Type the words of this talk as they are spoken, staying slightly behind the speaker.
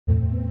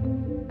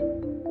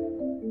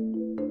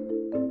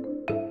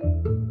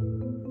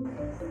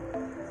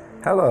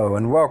Hello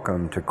and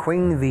welcome to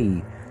Queen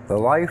V, the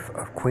life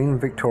of Queen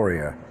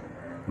Victoria.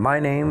 My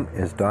name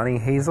is Donnie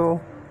Hazel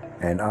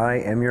and I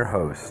am your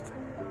host.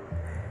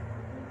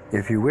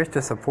 If you wish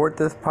to support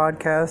this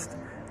podcast,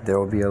 there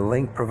will be a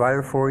link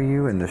provided for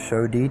you in the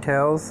show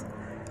details,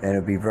 and it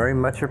will be very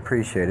much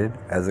appreciated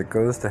as it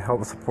goes to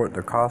help support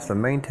the cost of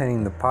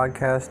maintaining the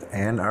podcast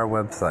and our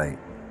website.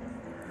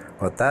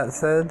 With that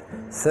said,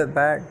 sit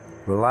back,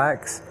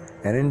 relax,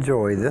 and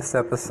enjoy this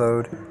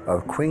episode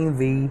of Queen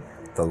V,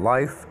 the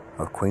life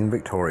of Queen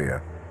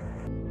Victoria.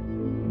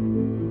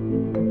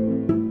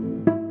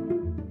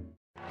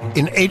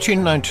 In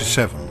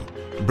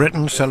 1897,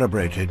 Britain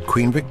celebrated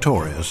Queen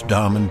Victoria's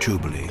Diamond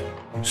Jubilee,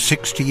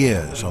 60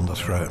 years on the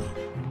throne.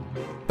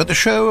 But the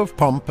show of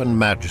pomp and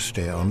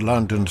majesty on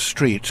London's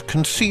streets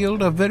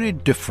concealed a very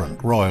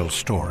different royal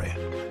story.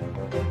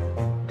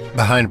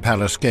 Behind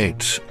palace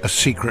gates, a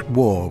secret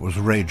war was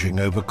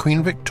raging over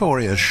Queen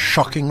Victoria's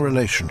shocking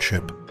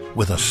relationship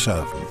with a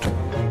servant.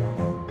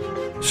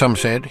 Some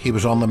said he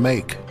was on the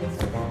make,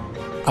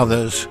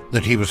 others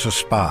that he was a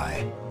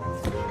spy.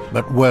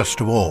 But worst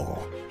of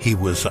all, he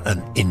was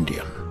an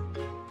Indian.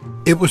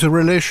 It was a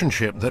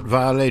relationship that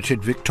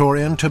violated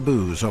Victorian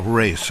taboos of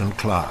race and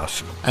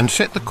class and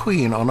set the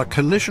Queen on a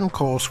collision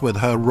course with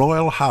her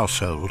royal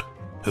household,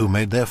 who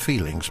made their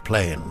feelings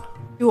plain.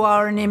 You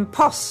are an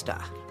imposter.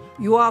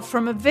 You are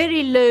from a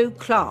very low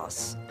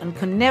class and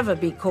can never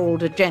be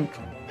called a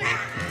gentleman.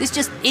 This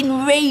just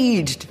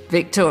enraged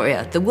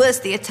Victoria. The worse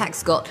the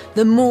attacks got,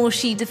 the more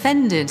she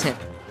defended him.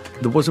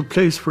 There was a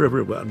place for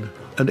everyone,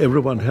 and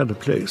everyone had a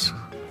place.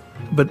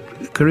 But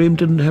Karim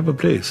didn't have a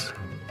place.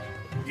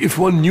 If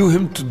one knew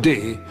him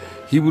today,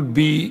 he would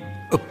be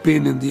a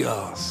pain in the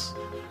ass.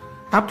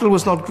 Abdul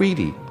was not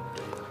greedy.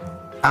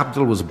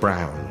 Abdul was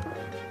brown,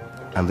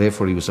 and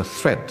therefore he was a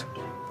threat.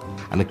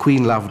 And the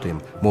Queen loved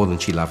him more than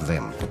she loved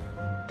them.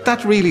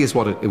 That really is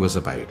what it was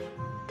about.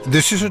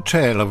 This is a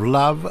tale of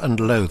love and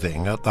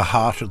loathing at the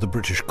heart of the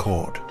British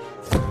court,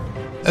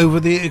 over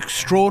the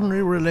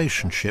extraordinary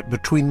relationship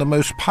between the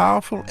most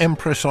powerful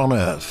empress on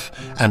earth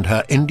and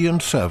her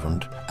Indian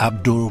servant,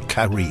 Abdul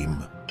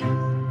Karim.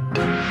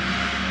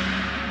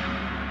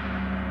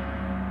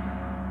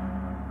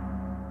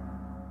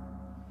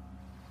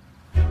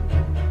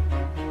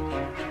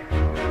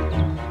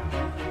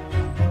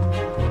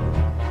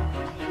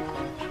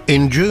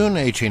 In June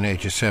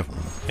 1887,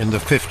 in the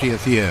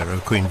 50th year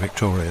of Queen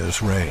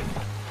Victoria's reign,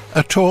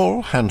 a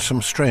tall,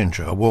 handsome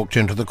stranger walked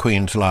into the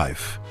Queen's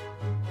life,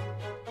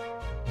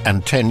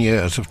 and 10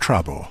 years of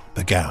trouble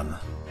began.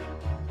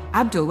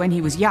 Abdul, when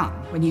he was young,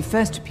 when he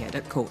first appeared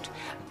at court,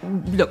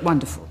 looked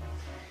wonderful.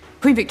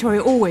 Queen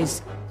Victoria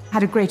always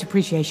had a great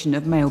appreciation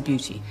of male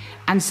beauty,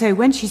 and so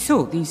when she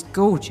saw these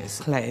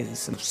gorgeous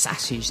clothes and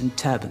sashes and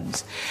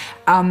turbans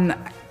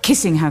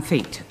kissing her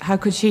feet, how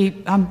could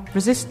she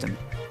resist them?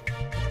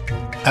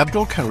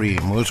 Abdul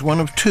Karim was one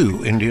of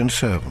 2 Indian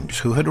servants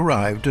who had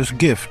arrived as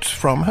gifts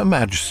from Her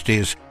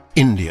Majesty's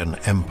Indian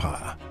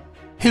Empire.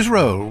 His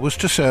role was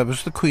to serve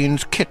as the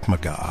Queen's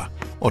khitmagar,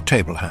 or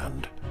table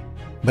hand.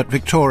 But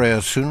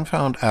Victoria soon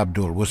found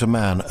Abdul was a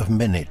man of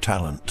many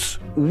talents.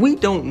 We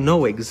don't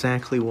know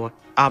exactly what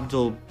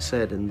Abdul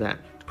said in that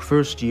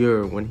first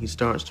year when he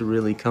starts to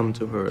really come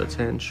to her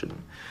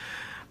attention.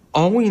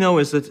 All we know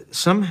is that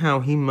somehow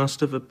he must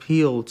have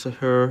appealed to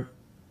her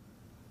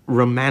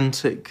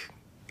romantic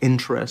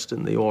interest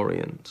in the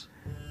Orient.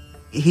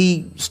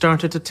 He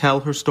started to tell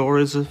her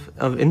stories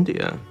of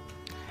India,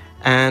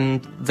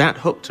 and that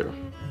hooked her.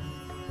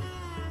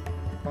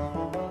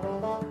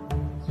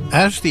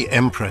 As the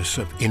Empress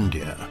of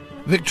India,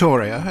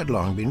 Victoria had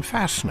long been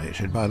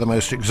fascinated by the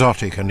most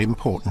exotic and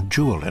important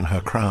jewel in her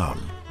crown.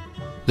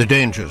 The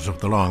dangers of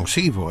the long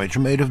sea voyage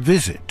made a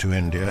visit to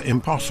India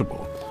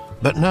impossible,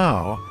 but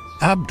now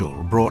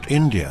Abdul brought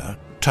India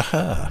to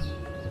her.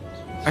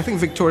 I think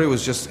Victoria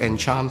was just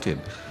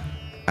enchanted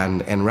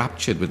and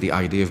enraptured with the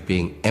idea of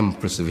being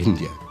Empress of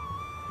India.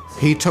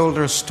 He told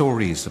her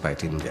stories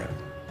about India,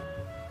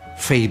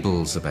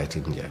 fables about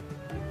India.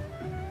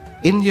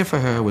 India for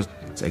her was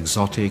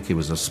exotic. It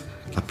was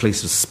a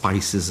place of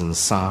spices and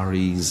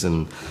saris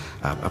and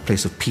a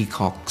place of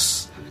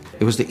peacocks.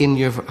 It was the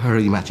India of her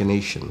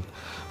imagination,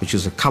 which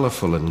was a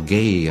colourful and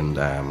gay and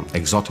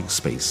exotic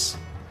space.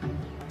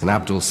 And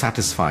Abdul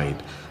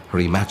satisfied her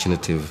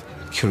imaginative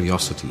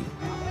curiosity.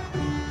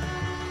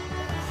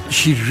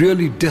 She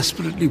really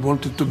desperately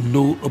wanted to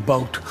know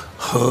about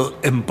her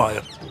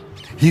empire.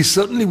 He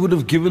certainly would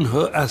have given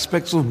her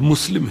aspects of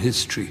Muslim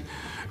history.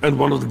 And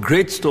one of the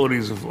great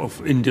stories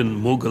of Indian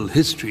Mughal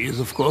history is,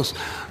 of course,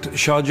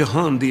 Shah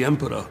Jahan, the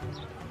emperor.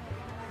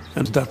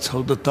 And that's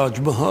how the Taj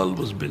Mahal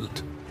was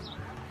built.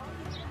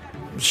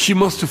 She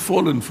must have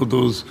fallen for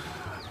those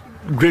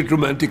great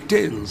romantic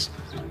tales.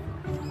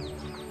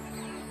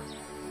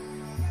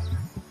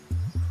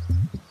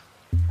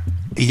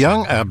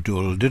 Young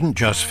Abdul didn't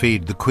just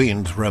feed the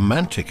Queen's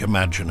romantic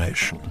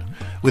imagination.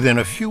 Within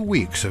a few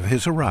weeks of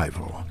his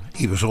arrival,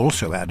 he was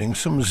also adding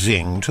some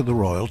zing to the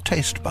royal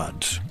taste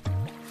buds.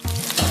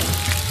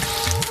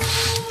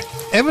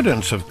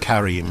 Evidence of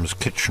Karim's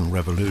kitchen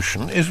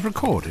revolution is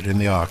recorded in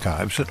the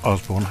archives at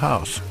Osborne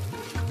House,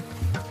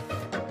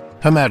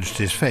 Her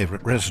Majesty's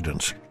favourite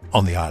residence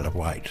on the Isle of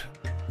Wight.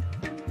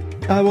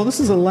 Well, this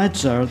is a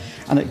ledger,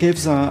 and it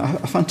gives a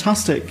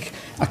fantastic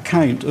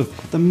account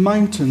of the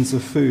mountains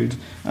of food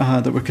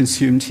that were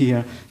consumed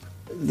here.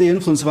 The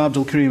influence of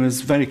Abdul Karim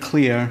is very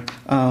clear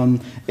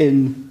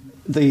in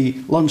the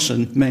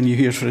luncheon menu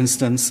here, for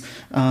instance.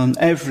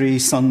 Every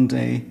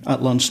Sunday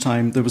at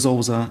lunchtime, there was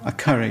always a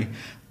curry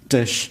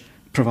dish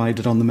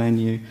provided on the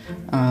menu.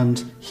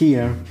 And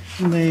here,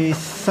 on the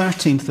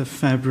 13th of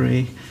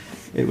February,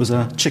 it was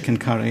a chicken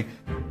curry.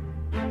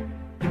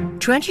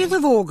 20th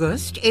of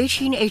August,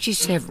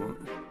 1887,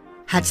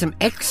 had some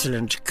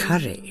excellent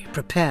curry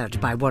prepared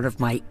by one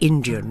of my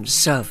Indian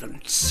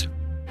servants.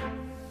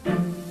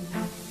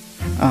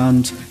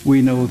 And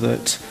we know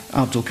that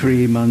Abdul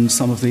Karim and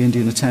some of the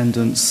Indian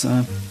attendants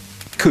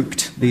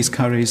cooked these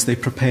curries. They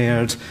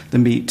prepared the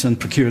meat and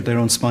procured their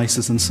own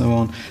spices and so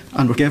on,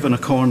 and were given a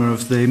corner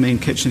of the main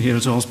kitchen here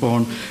at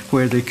Osborne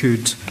where they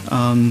could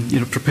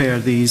prepare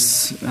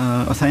these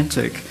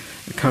authentic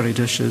curry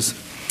dishes.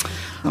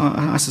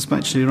 I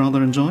suspect she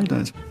rather enjoyed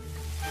it.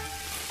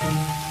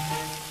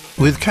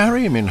 With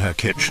Karim in her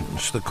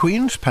kitchens, the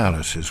Queen's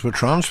palaces were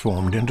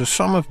transformed into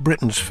some of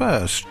Britain's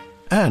first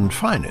and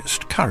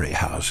finest curry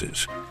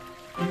houses.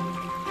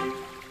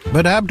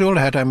 But Abdul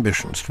had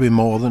ambitions to be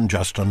more than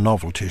just a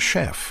novelty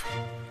chef.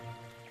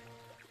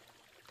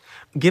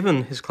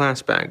 Given his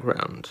class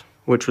background,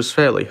 which was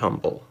fairly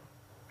humble,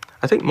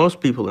 I think most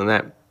people in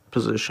that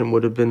position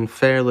would have been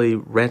fairly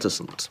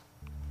reticent.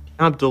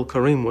 Abdul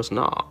Karim was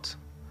not.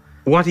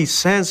 What he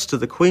says to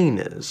the Queen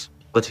is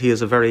that he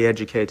is a very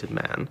educated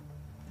man,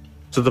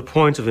 to the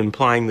point of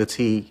implying that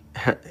he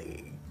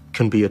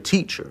can be a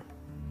teacher.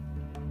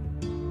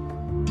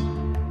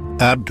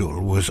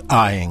 Abdul was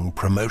eyeing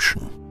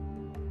promotion.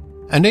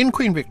 And in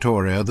Queen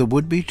Victoria, the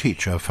would-be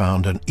teacher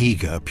found an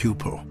eager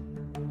pupil.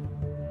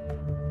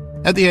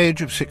 At the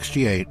age of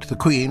 68, the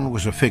Queen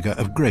was a figure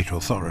of great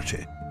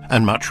authority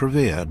and much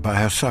revered by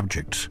her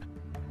subjects,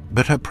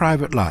 but her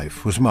private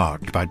life was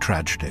marked by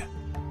tragedy.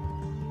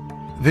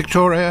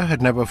 Victoria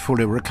had never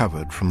fully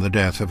recovered from the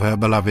death of her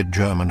beloved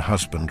German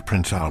husband,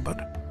 Prince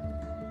Albert.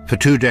 For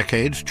 2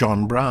 decades,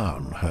 John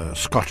Brown, her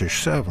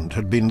Scottish servant,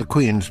 had been the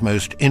Queen's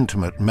most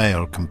intimate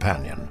male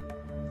companion.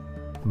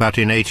 But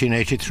in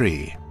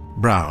 1883,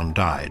 Brown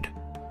died.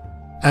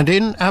 And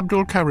in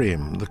Abdul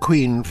Karim, the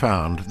Queen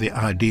found the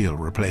ideal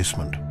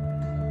replacement.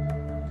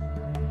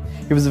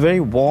 He was a very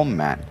warm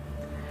man.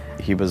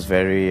 He was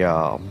very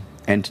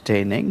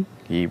entertaining.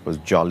 He was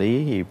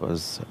jolly. He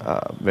was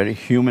a very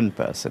human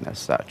person as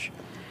such.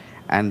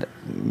 And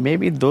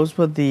maybe those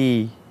were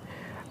the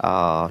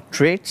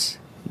traits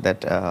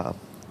that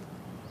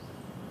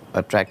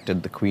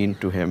attracted the Queen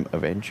to him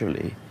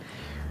eventually,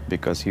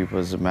 because he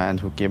was a man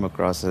who came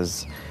across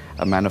as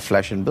a man of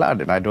flesh and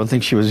blood, and I don't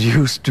think she was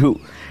used to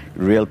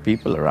real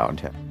people around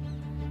her.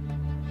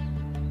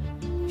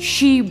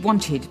 She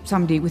wanted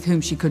somebody with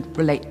whom she could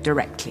relate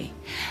directly.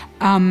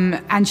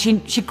 And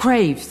she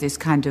craves this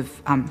kind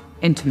of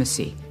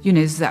intimacy. You know,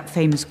 there's that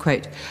famous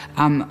quote,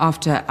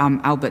 after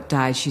Albert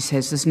dies, she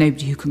says, "There's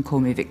nobody who can call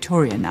me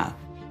Victoria now."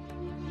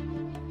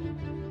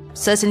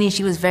 Certainly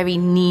she was very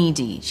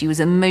needy. She was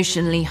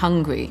emotionally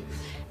hungry.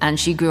 And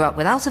she grew up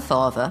without a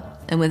father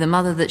and with a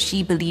mother that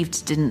she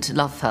believed didn't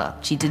love her.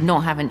 She did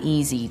not have an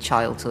easy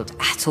childhood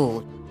at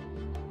all.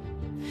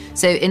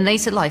 So in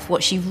later life,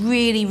 what she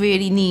really,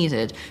 really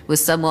needed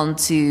was someone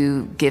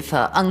to give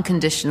her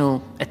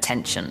unconditional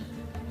attention.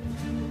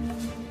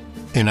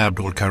 In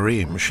Abdul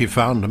Karim, she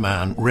found a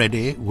man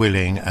ready,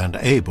 willing, and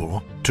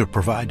able to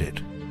provide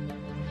it.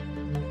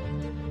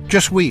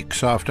 Just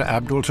weeks after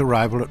Abdul's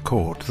arrival at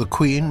court, the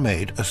Queen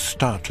made a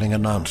startling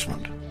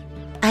announcement.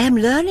 I am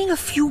learning a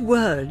few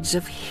words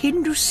of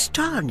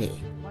Hindustani.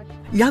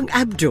 Young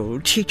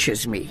Abdul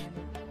teaches me.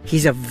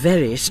 He's a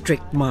very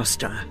strict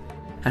master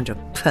and a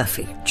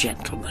perfect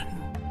gentleman.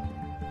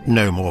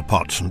 No more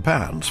pots and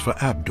pans for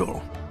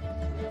Abdul.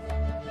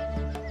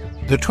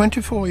 The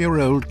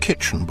 24-year-old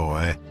kitchen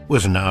boy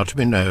was now to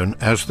be known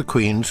as the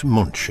Queen's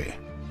Munshi,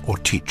 or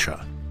teacher,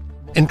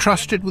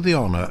 entrusted with the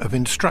honour of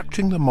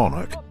instructing the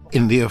monarch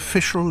in the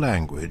official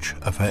language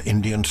of her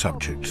Indian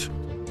subjects.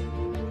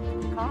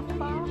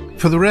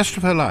 For the rest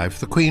of her life,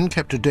 the Queen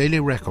kept a daily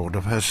record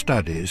of her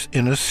studies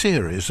in a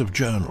series of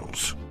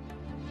journals.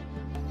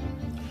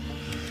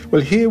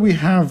 Well, here we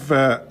have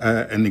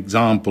an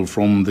example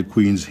from the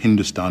Queen's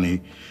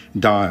Hindustani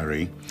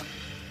diary.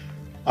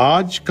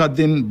 आज का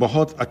दिन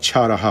बहुत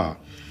अच्छा रहा.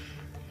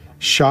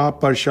 शाह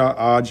पर शाह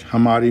आज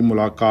हमारी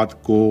मुलाकात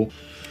को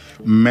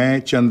मैं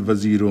चंद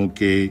वजीरों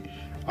के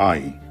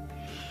आई.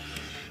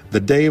 The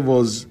day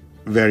was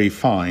very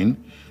fine.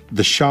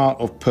 The Shah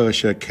of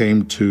Persia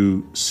came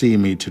to see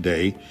me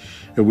today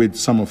with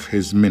some of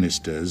his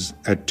ministers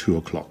at 2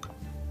 o'clock.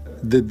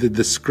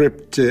 The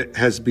script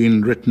has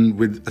been written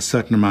with a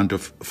certain amount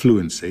of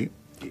fluency.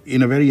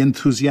 In a very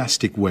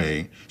enthusiastic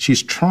way,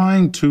 she's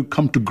trying to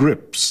come to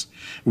grips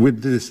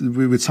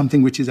with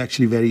something which is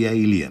actually very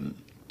alien.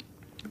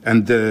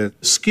 And the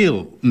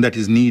skill that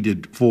is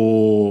needed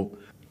for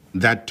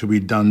that to be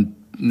done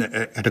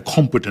at a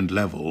competent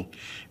level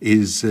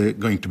is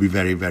going to be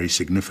very, very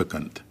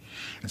significant.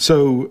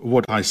 So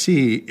what I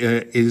see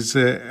is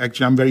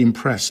actually I'm very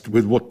impressed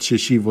with what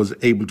she was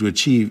able to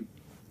achieve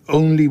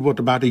only,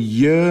 about a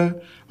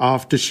year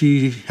after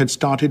she had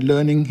started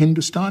learning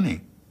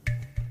Hindustani.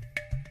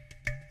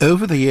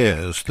 Over the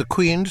years, the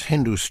Queen's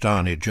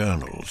Hindustani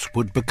journals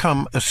would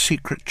become a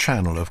secret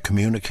channel of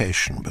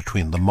communication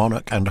between the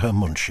monarch and her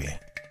munshi.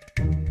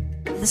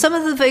 Some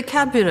of the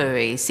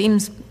vocabulary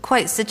seems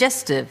quite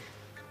suggestive.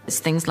 It's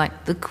things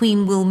like, the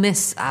Queen will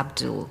miss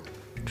Abdul,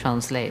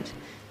 translate.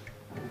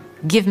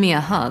 Give me a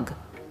hug,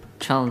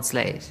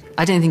 translate.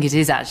 I don't think it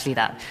is actually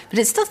that, but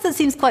it's stuff that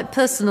seems quite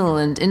personal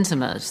and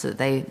intimate that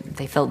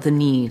they felt the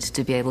need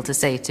to be able to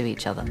say to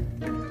each other.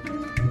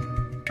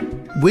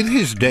 With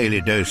his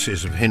daily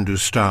doses of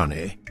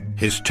Hindustani,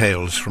 his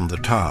tales from the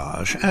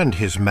Taj and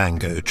his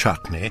mango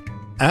chutney,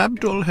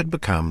 Abdul had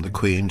become the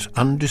Queen's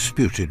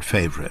undisputed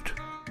favourite.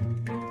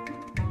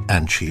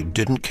 And she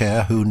didn't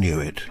care who knew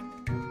it.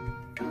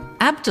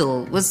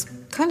 Abdul was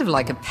kind of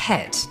like a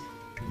pet,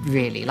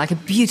 really, like a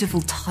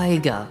beautiful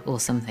tiger or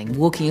something,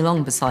 walking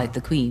along beside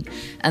the Queen.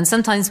 And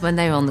sometimes when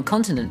they were on the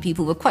continent,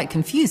 people were quite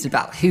confused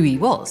about who he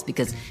was,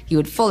 because he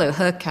would follow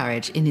her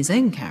carriage in his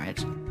own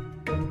carriage.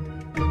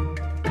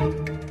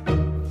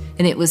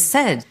 And it was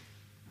said,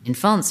 in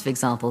France, for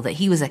example, that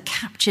he was a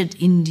captured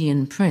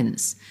Indian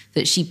prince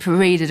that she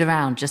paraded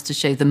around just to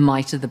show the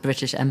might of the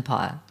British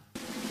Empire.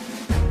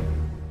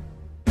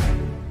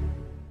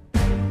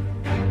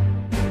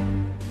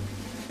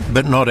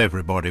 But not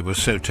everybody was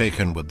so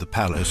taken with the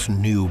palace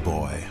new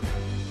boy.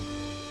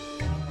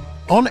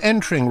 On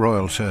entering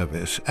royal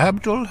service,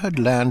 Abdul had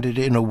landed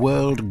in a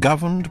world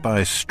governed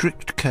by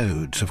strict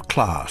codes of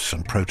class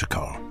and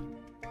protocol.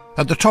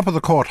 At the top of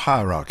the court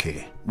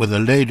hierarchy were the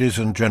ladies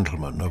and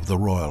gentlemen of the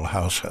royal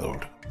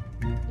household.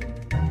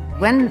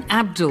 When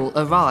Abdul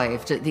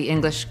arrived at the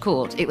English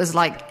court, it was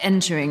like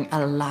entering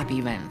a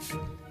labyrinth,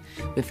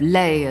 with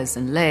layers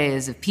and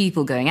layers of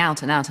people going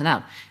out and out and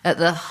out. At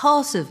the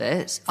heart of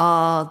it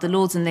are the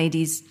lords and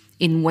ladies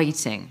in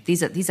waiting.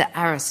 These are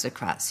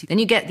aristocrats. Then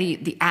you get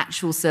the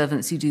actual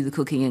servants who do the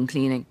cooking and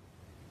cleaning.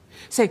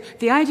 So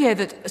the idea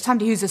that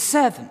somebody who's a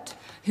servant,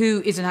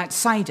 who is an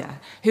outsider,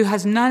 who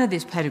has none of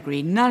this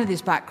pedigree, none of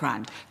this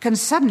background, can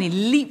suddenly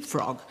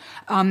leapfrog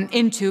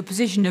into a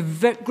position of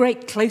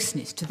great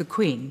closeness to the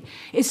Queen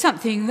is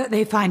something that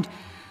they find,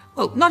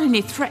 well, not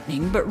only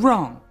threatening, but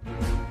wrong.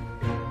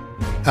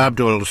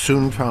 Abdul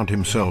soon found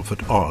himself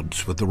at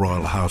odds with the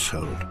royal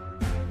household.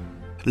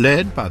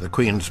 Led by the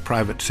Queen's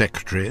private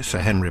secretary, Sir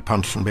Henry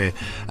Ponsonby,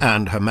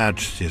 and Her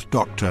Majesty's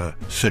doctor,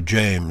 Sir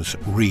James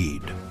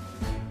Reed.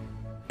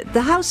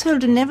 The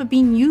household had never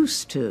been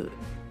used to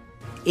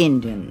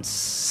Indian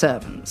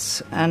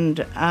servants,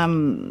 and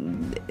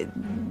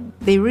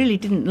they really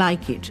didn't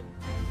like it.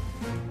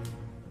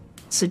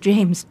 Sir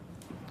James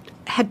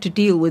had to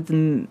deal with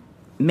them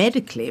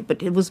medically,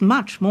 but it was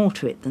much more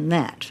to it than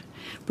that,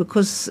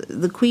 because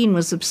the Queen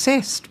was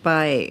obsessed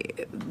by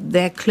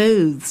their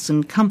clothes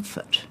and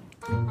comfort.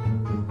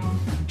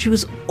 She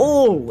was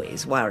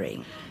always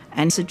worrying,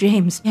 and Sir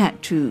James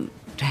had to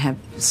have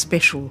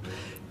special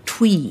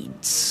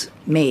tweeds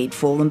made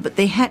for them, but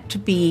they had to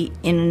be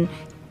in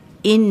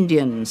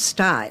Indian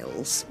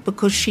styles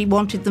because she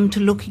wanted them to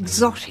look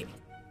exotic.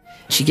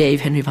 She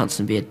gave Henry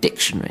Ponsonby a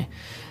dictionary,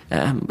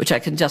 which I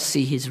can just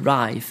see his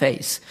wry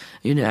face.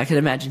 You know, I can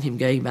imagine him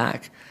going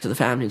back to the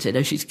family and saying,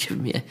 "Oh, she's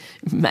given me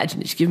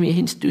a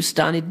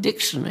Hindustani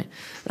dictionary.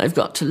 I've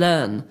got to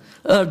learn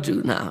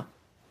Urdu now."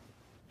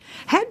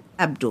 Had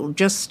Abdul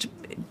just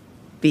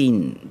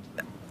been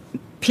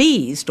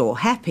pleased or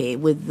happy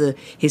with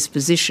his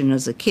position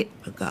as a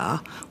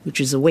kitbagar,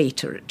 which is a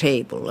waiter at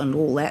table and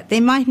all that, they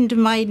mightn't have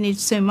minded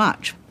so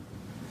much.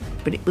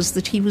 But it was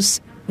that he was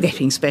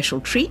getting special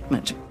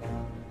treatment.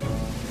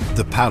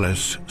 The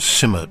palace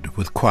simmered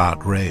with quiet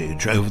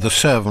rage over the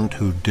servant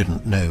who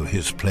didn't know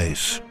his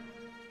place.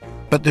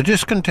 But the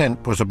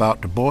discontent was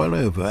about to boil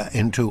over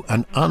into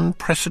an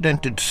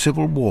unprecedented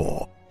civil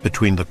war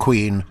between the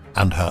Queen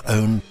and her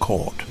own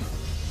court.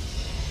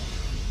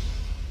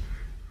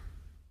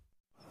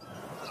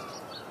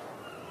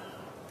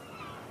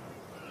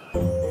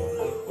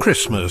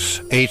 Christmas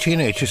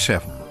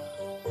 1887.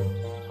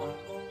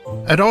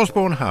 At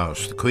Osborne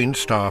House, the Queen's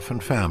staff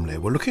and family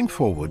were looking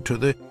forward to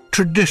the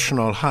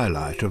traditional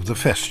highlight of the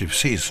festive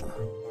season.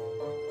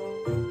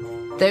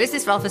 There is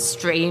this rather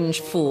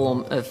strange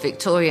form of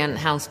Victorian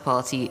house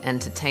party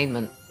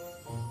entertainment.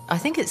 I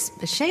think it's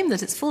a shame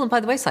that it's fallen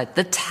by the wayside.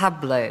 The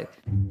tableau.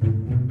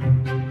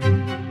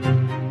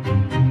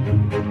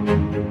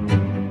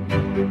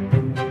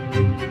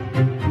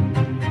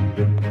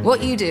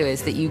 What you do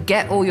is that you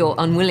get all your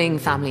unwilling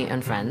family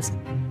and friends,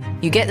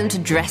 you get them to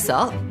dress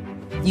up,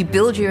 you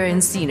build your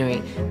own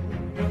scenery,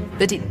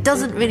 but it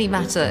doesn't really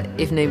matter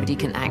if nobody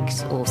can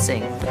act or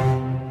sing.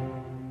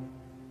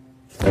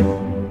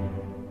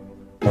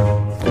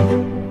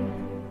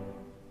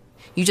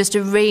 You just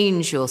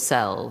arrange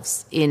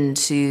yourselves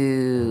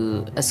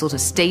into a sort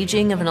of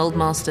staging of an old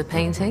master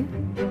painting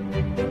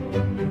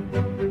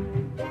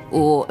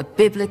or a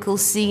biblical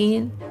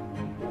scene.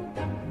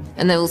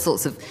 And there are all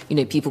sorts of,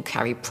 people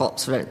carry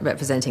props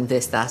representing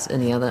this, that,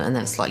 and the other, and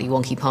then slightly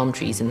wonky palm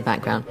trees in the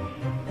background.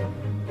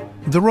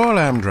 The Royal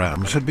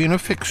Amdrams had been a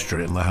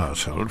fixture in the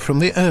household from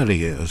the early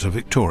years of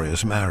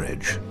Victoria's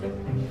marriage.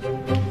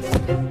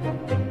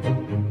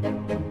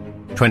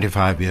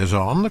 25 years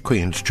on, the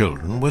Queen's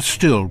children were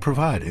still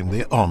providing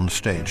the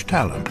on-stage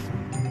talent,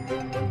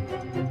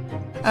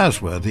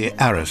 as were the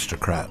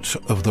aristocrats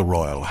of the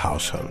royal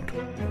household.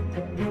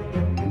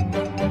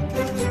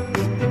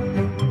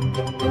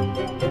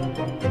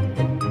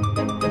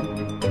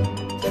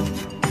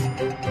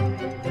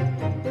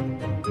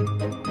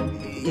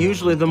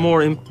 Usually the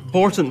more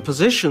important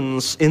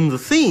positions in the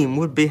theme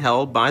would be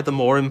held by the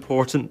more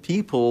important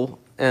people,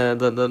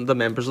 the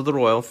members of the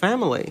royal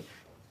family.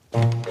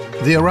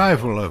 The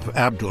arrival of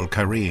Abdul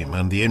Karim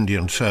and the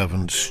Indian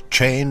servants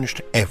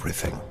changed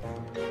everything.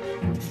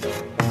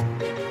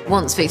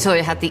 Once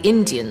Victoria had the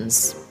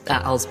Indians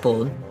at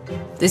Osborne,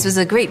 this was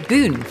a great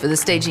boon for the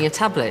staging of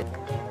tableaux,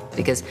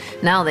 because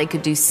now they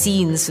could do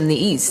scenes from the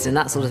East and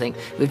that sort of thing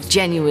with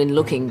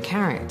genuine-looking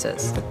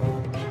characters.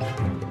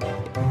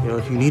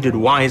 If you needed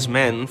wise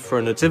men for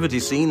a nativity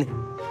scene,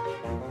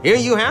 here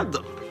you had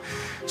them.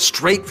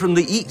 Straight from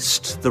the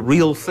East, the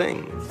real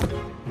thing.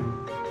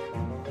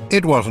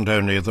 It wasn't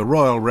only the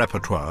royal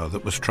repertoire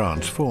that was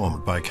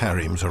transformed by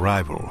Karim's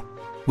arrival.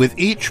 With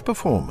each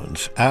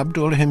performance,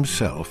 Abdul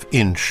himself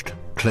inched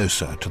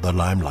closer to the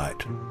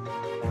limelight.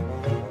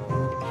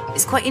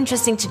 It's quite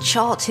interesting to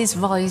chart his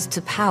rise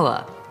to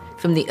power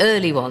from the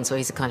early ones where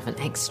he's a kind of an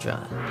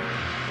extra.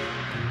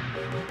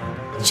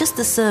 Just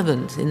the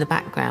servant in the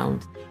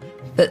background.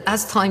 But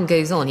as time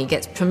goes on, he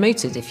gets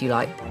promoted, if you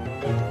like.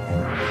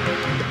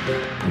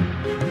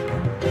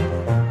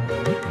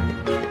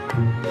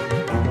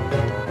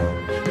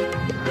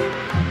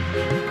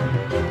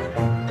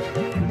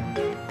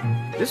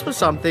 This was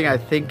something I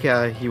think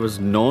he was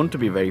known to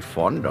be very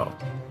fond of.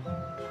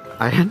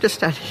 I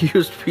understand he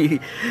used to be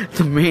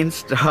the main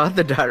star,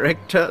 the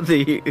director,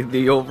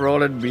 the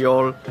overall and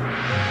be-all.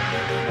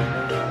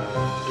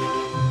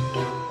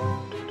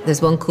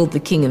 There's one called The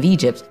King of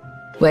Egypt,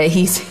 where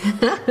he's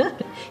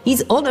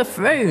he's on a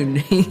throne.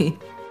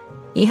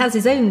 He has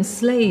his own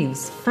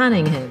slaves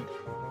fanning him.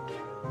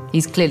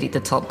 He's clearly the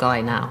top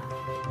guy now.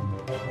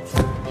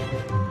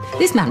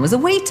 This man was a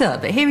waiter,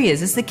 but here he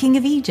is as the King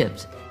of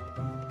Egypt.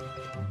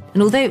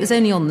 And although it was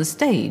only on the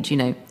stage,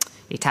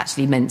 it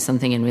actually meant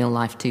something in real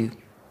life too.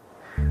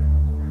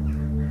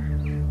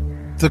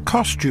 The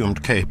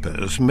costumed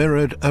capers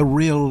mirrored a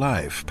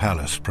real-life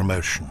palace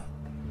promotion.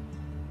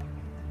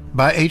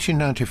 By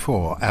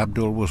 1894,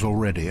 Abdul was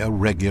already a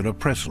regular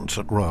presence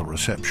at royal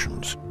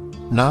receptions.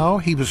 Now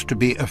he was to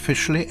be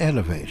officially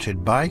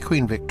elevated by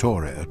Queen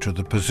Victoria to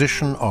the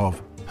position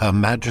of Her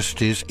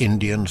Majesty's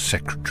Indian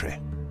Secretary.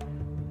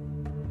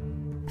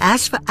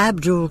 As for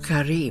Abdul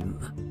Karim,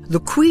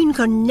 the Queen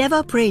can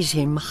never praise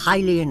him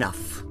highly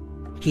enough.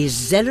 He is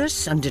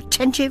zealous and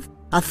attentive,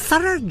 a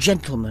thorough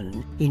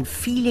gentleman in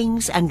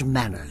feelings and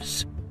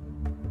manners.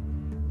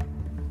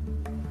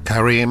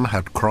 Karim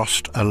had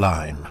crossed a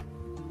line.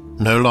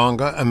 No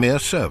longer a mere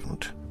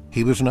servant,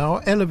 he was now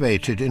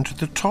elevated into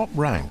the top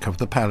rank of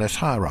the palace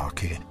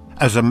hierarchy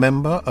as a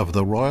member of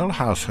the royal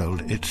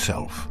household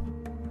itself.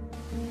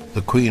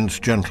 The Queen's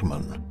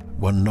gentlemen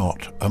were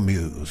not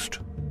amused.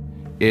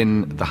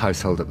 In the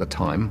household at the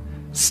time,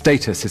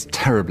 status is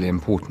terribly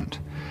important.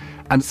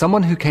 And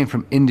someone who came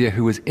from India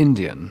who was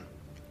Indian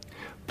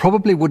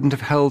probably wouldn't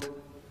have held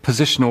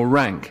position or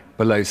rank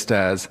below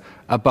stairs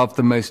above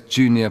the most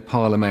junior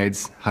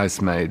parlourmaids,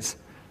 housemaids,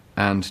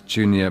 and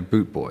junior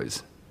boot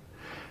boys.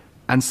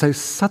 And so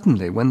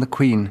suddenly, when the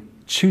Queen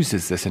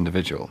chooses this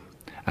individual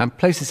and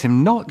places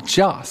him not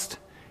just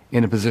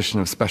in a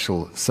position of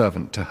special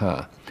servant to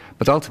her,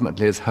 but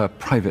ultimately as her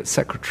private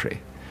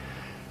secretary,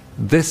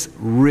 this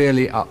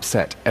really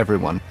upset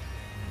everyone.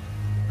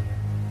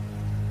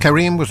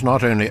 Karim was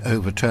not only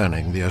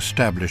overturning the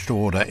established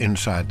order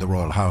inside the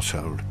royal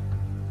household,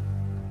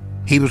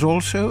 he was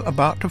also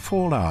about to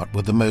fall out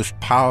with the most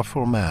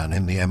powerful man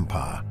in the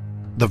empire,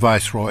 the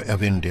Viceroy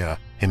of India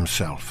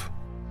himself.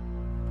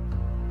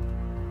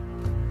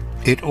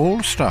 It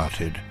all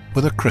started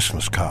with a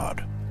Christmas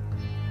card.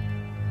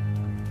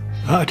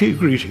 Hearty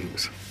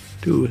greetings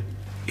to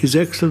His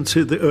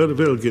Excellency the Earl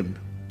of Elgin.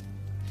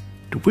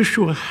 To wish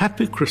you a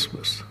happy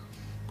Christmas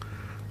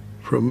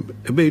from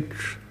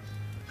M.H.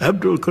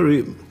 Abdul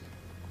Karim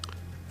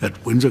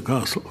at Windsor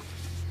Castle.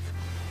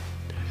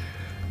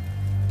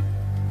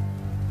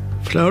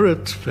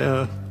 Flowers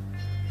fair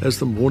as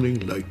the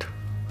morning light,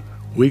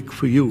 wake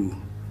for you,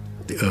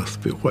 the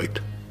earth be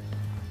white.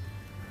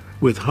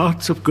 With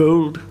hearts of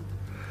gold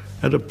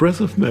and a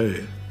breath of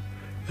May,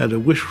 and a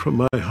wish from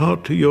my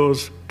heart to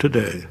yours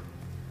today.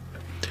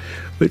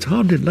 It's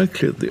hardly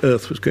likely that the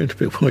earth was going to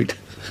be white.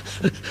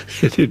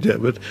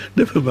 But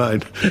never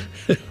mind.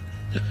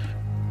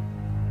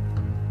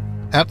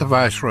 At the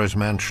Viceroy's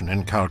mansion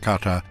in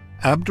Calcutta,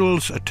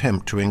 Abdul's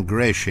attempt to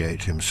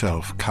ingratiate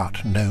himself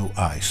cut no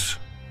ice.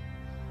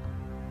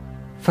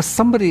 For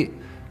somebody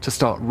to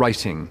start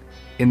writing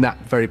in that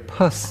very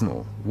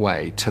personal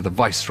way to the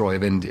Viceroy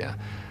of India,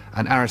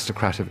 an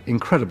aristocrat of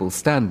incredible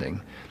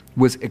standing,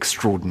 was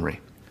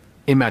extraordinary.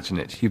 Imagine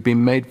it. You've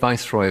been made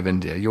Viceroy of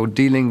India. You're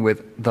dealing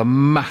with the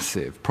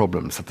massive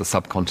problems of the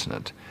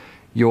subcontinent.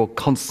 You're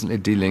constantly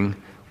dealing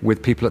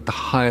with people at the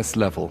highest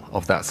level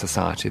of that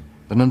society.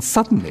 And then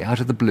suddenly, out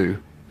of the blue,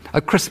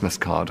 a Christmas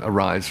card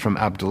arrives from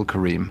Abdul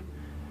Karim.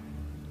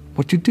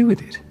 What do you do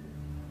with it?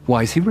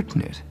 Why has he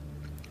written it?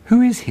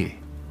 Who is he?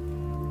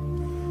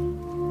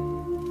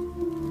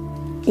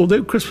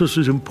 Although Christmas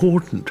was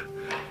important,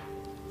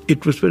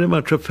 it was very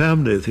much a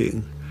family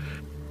thing.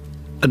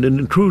 And an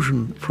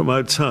intrusion from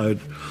outside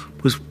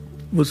was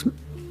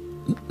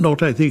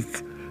not, I think,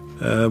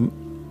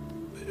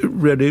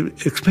 really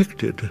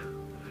expected.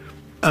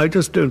 I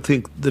just don't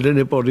think that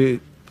anybody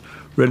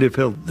really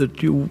felt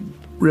that you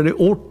really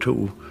ought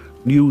to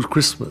use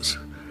Christmas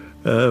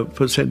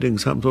for sending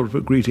some sort of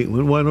a greeting.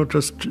 Well, why not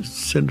just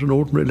send an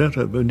ordinary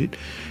letter? I mean,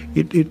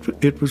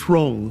 it was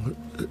wrong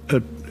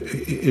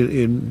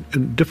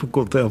and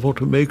difficult, therefore,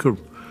 to make a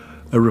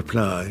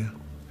reply,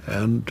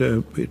 and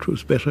it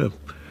was better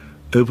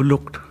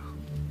overlooked.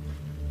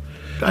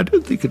 I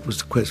don't think it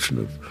was a question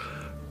of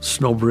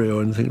snobbery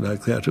or anything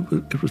like that.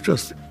 It was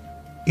just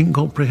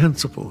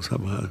incomprehensible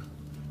somehow.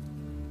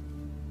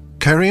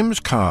 Karim's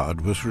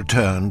card was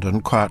returned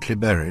and quietly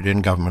buried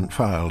in government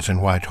files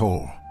in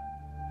Whitehall.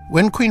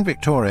 When Queen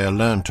Victoria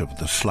learnt of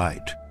the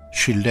slight,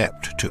 she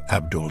leapt to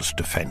Abdul's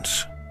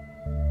defence.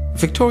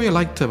 Victoria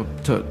liked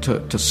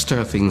to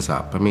stir things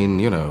up. I mean,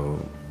 you know,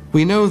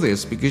 we know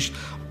this because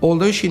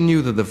although she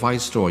knew that the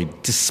Viceroy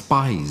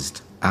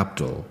despised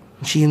Abdul,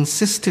 she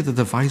insisted that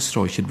the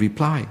Viceroy should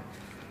reply.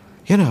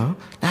 You know,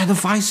 now the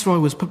Viceroy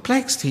was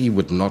perplexed. He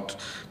would not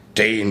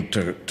deign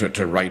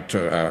to write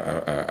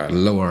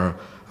to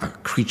a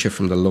creature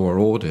from the lower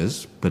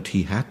orders, but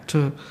he had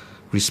to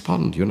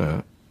respond, you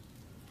know.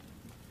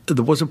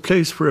 There was a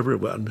place for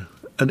everyone,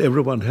 and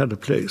everyone had a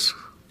place.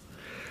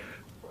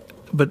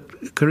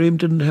 But Karim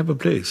didn't have a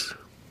place.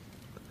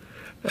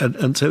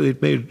 And so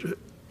it made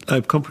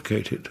life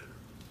complicated.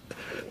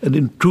 An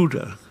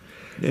intruder,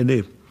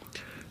 any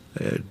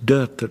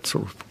dirt that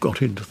sort of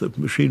got into the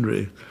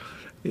machinery,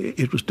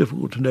 it was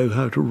difficult to know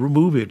how to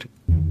remove it.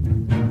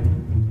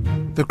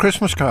 The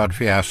Christmas card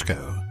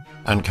fiasco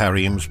and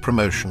Karim's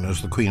promotion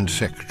as the Queen's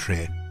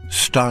secretary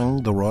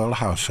stung the royal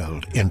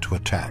household into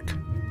attack.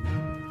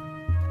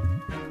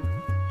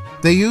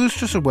 They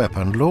used as a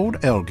weapon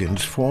Lord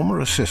Elgin's former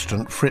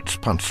assistant Fritz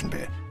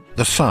Ponsonby,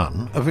 the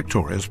son of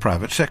Victoria's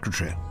private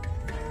secretary.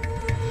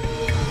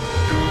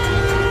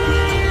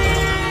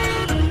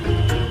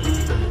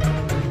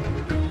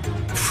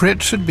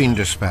 Fritz had been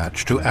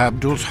dispatched to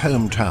Abdul's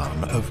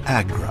hometown of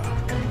Agra.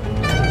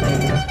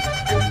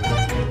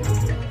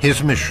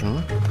 His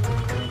mission?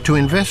 To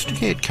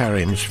investigate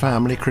Karim's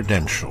family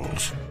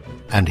credentials,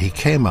 and he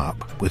came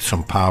up with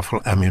some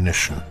powerful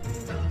ammunition.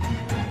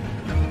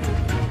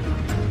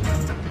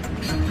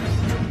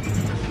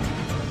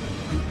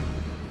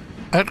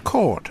 At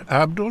court,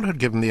 Abdul had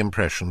given the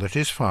impression that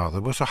his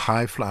father was a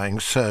high-flying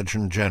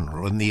Surgeon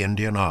General in the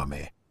Indian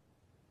Army.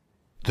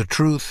 The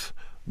truth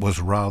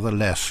was rather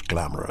less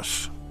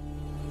glamorous.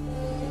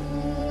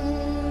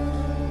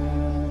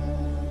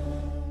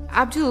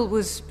 Abdul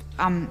was,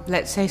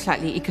 let's say,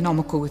 slightly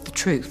economical with the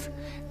truth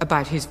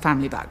about his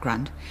family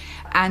background,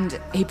 and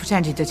he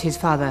pretended that his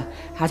father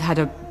had had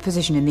a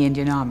position in the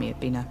Indian Army, had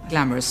been a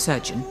glamorous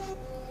surgeon.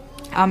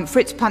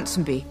 Fritz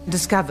Ponsonby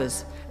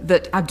discovers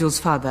that Abdul's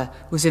father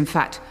was in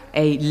fact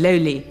a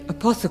lowly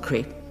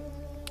apothecary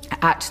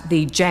at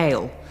the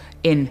jail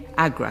in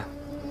Agra,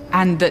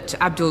 and that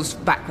Abdul's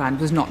background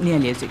was not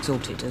nearly as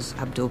exalted as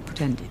Abdul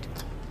pretended.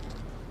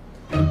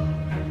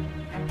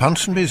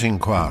 Ponsonby's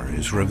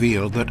inquiries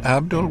revealed that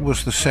Abdul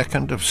was the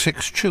second of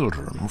 6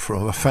 children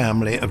from a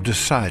family of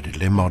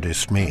decidedly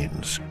modest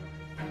means.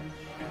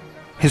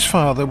 His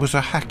father was a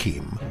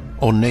hakim,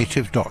 or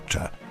native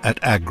doctor, at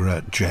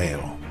Agra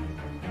jail.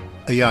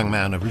 A young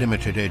man of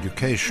limited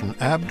education,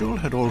 Abdul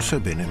had also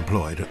been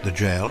employed at the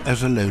jail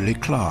as a lowly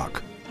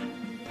clerk,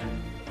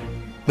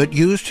 but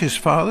used his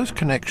father's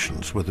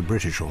connections with the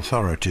British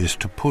authorities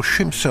to push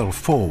himself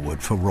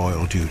forward for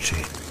royal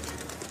duty.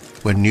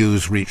 When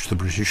news reached the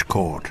British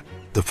court,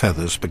 the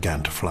feathers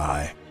began to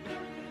fly.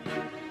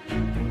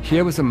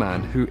 Here was a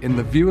man who, in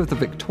the view of the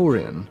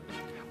Victorian,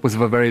 was of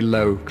a very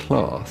low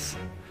class,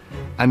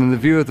 and in the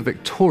view of the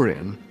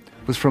Victorian,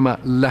 was from a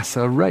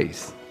lesser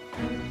race.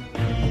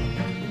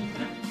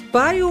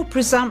 By your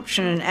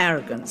presumption and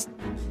arrogance,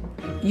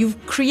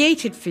 you've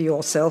created for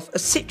yourself a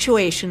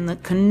situation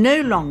that can no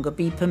longer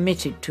be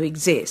permitted to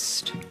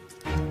exist.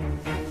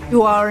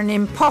 You are an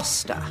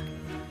imposter.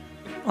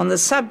 On the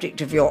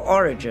subject of your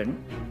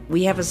origin,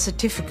 we have a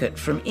certificate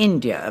from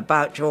India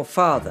about your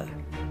father.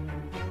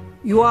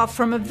 You are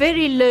from a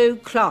very low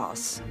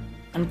class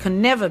and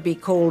can never be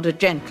called a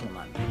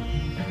gentleman.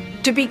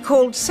 To be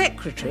called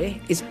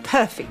secretary is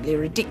perfectly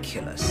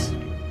ridiculous.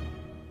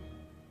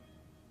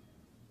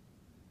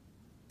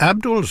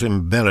 Abdul's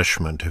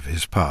embellishment of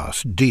his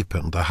past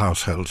deepened the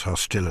household's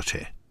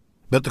hostility,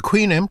 but the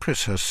Queen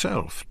Empress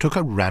herself took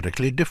a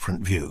radically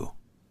different view.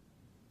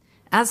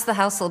 As the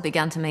household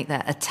began to make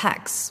their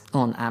attacks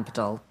on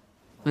Abdul,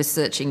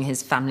 researching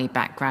his family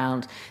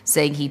background,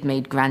 saying he'd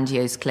made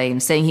grandiose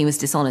claims, saying he was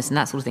dishonest and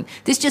that sort of thing,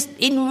 this just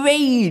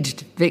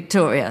enraged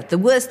Victoria. The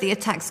worse the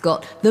attacks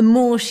got, the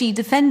more she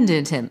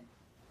defended him.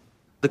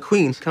 The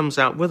Queen comes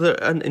out with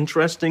an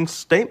interesting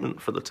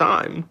statement for the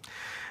time,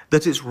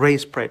 that it's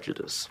race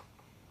prejudice.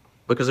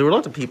 Because there were a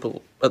lot of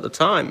people at the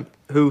time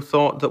who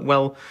thought that,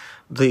 well,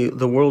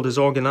 the world is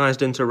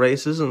organized into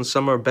races and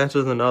some are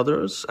better than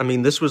others. I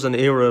mean, this was an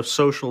era of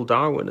social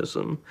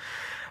Darwinism.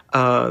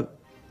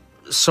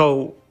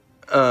 So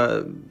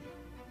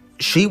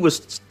she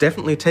was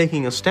definitely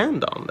taking a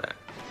stand on that.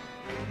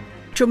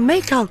 To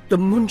make out the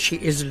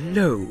Munshi is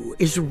low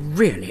is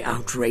really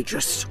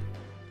outrageous.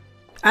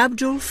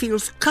 Abdul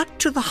feels cut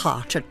to the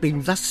heart at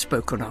being thus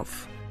spoken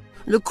of.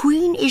 The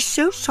Queen is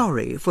so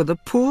sorry for the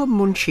poor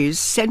Munshi's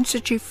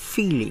sensitive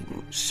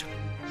feelings.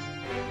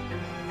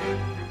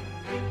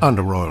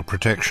 Under royal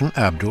protection,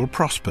 Abdul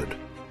prospered.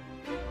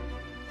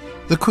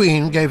 The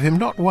Queen gave him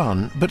not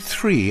one, but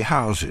 3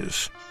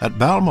 houses, at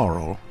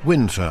Balmoral,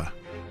 Windsor,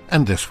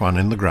 and this one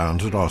in the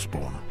grounds at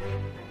Osborne.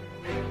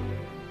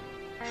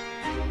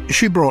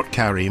 She brought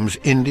Karim's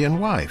Indian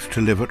wife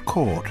to live at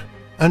court,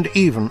 and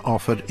even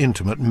offered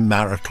intimate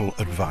marital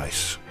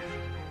advice.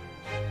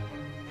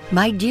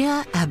 My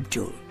dear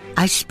Abdul,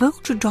 I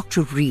spoke to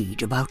Dr.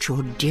 Reed about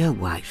your dear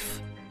wife.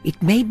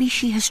 It may be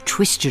she has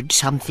twisted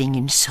something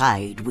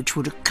inside which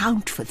would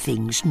account for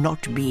things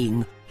not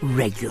being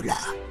regular.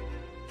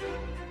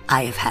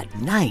 I have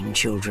had 9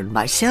 children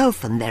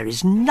myself, and there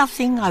is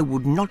nothing I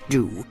would not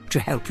do to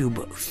help you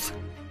both.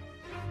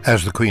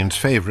 As the Queen's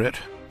favourite,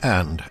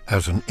 and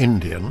as an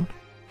Indian,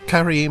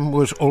 Karim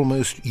was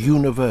almost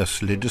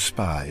universally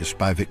despised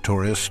by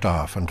Victoria's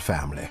staff and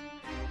family.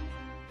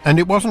 And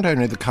it wasn't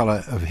only the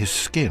colour of his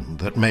skin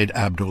that made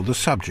Abdul the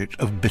subject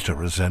of bitter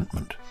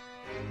resentment.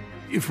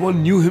 If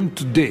one knew him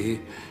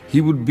today, he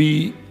would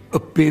be a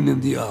pain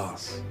in the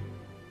arse.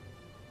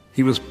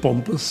 He was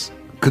pompous,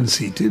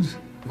 conceited,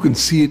 you can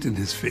see it in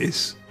his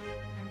face,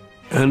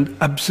 and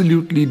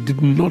absolutely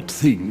did not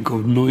think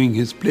of knowing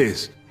his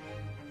place.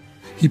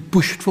 He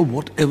pushed for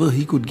whatever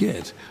he could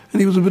get,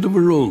 and he was a bit of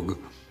a rogue.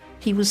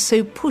 He was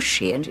so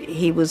pushy, and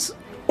he was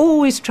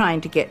always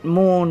trying to get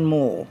more and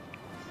more.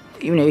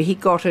 You know, he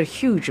got a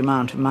huge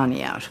amount of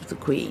money out of the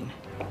Queen.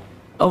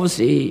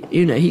 Obviously,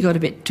 he got a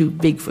bit too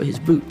big for his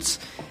boots.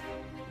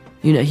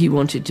 He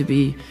wanted to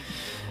be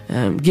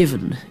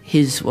given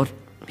what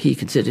he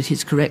considered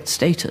his correct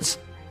status.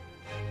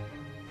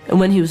 And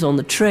when he was on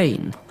the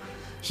train,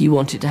 he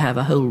wanted to have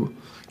a whole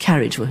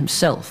carriage for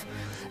himself.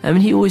 I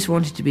mean, he always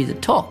wanted to be the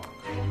top.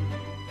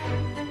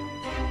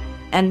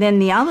 And then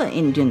the other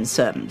Indian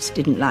servants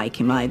didn't like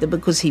him either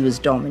because he was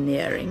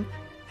domineering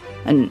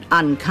and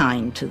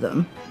unkind to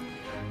them.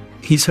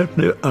 He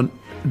certainly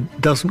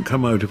doesn't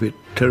come out of it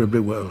terribly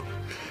well.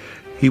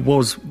 He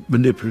was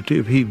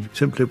manipulative. He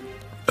simply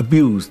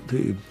abused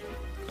the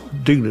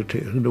dignity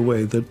in a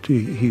way that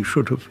he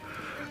should have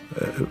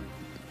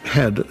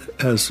had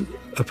as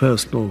a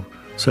personal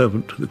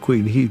servant to the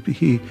Queen.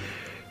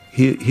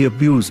 He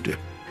abused it.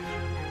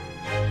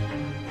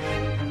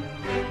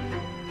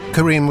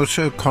 Karim was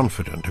so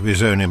confident of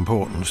his own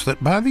importance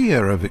that by the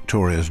year of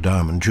Victoria's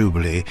Diamond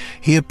Jubilee,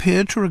 he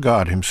appeared to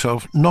regard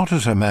himself not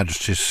as Her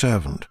Majesty's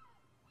servant,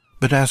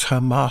 but as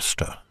her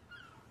master.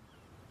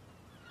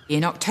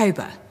 In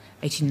October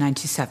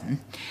 1897,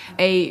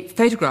 a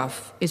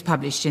photograph is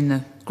published in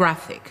the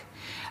Graphic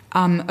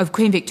of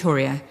Queen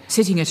Victoria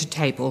sitting at a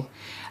table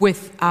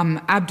with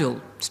Abdul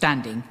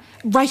standing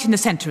right in the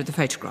centre of the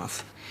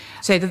photograph.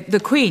 So the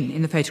Queen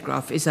in the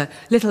photograph is a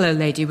little old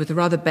lady with a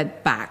rather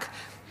bent back.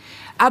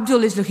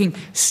 Abdul is looking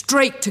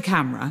straight to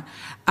camera,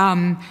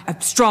 a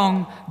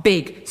strong,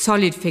 big,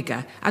 solid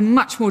figure, and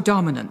much more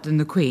dominant than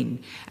the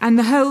Queen. And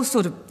the whole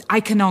sort of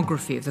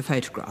iconography of the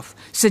photograph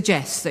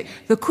suggests that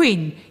the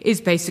Queen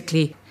is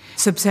basically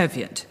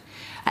subservient.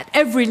 At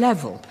every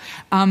level,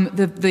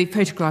 the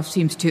photograph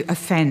seems to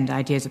offend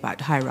ideas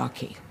about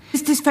hierarchy.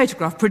 This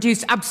photograph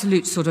produced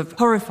absolute sort of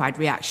horrified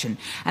reaction,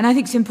 and I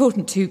think it's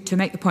important to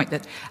make the point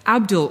that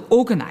Abdul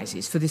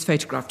organises for this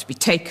photograph to be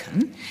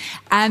taken,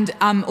 and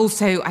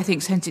also, I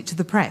think, sends it to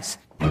the press.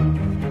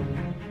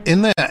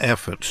 In their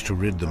efforts to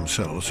rid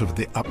themselves of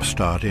the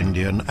upstart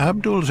Indian,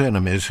 Abdul's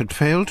enemies had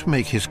failed to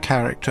make his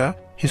character,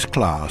 his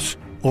class,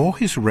 or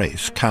his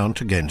race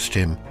count against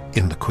him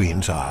in the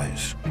Queen's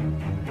eyes.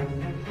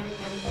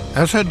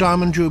 As her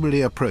Diamond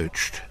Jubilee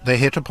approached, they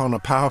hit upon a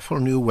powerful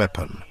new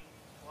weapon: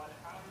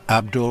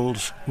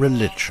 Abdul's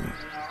religion.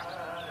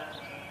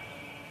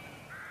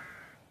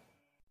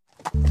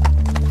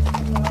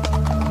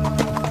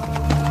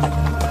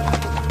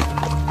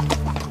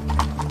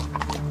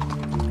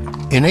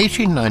 In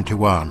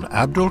 1891,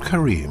 Abdul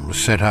Karim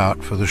set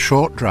out for the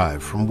short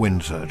drive from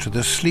Windsor to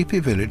the sleepy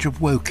village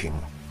of Woking.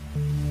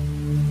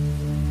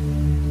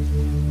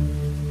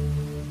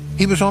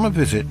 He was on a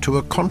visit to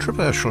a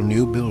controversial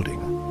new building,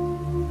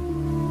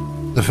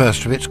 the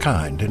first of its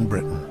kind in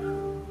Britain.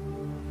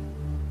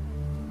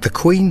 The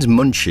Queen's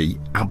munchie,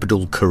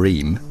 Abdul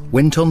Karim,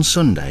 went on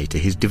Sunday to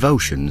his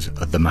devotions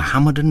at the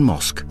Mohammedan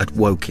Mosque at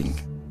Woking.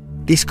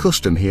 This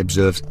custom he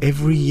observes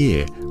every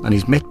year and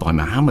is met by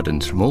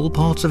Mohammedans from all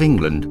parts of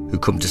England who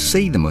come to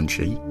see the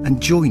munchie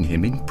and join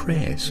him in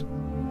prayers.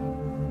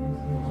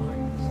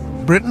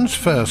 Britain's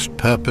first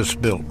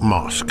purpose-built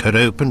mosque had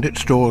opened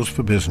its doors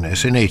for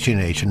business in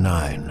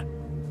 1889.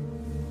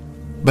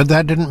 But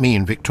that didn't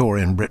mean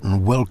Victorian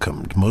Britain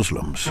welcomed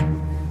Muslims.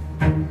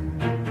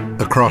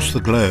 Across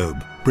the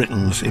globe,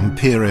 Britain's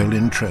imperial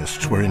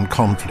interests were in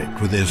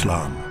conflict with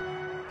Islam.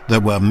 There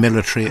were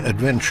military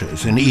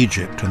adventures in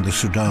Egypt and the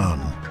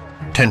Sudan,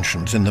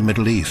 tensions in the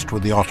Middle East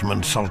with the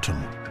Ottoman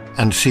Sultan,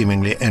 and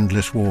seemingly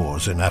endless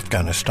wars in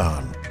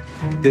Afghanistan.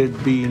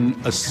 There'd been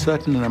a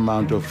certain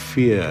amount of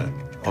fear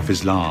of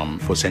Islam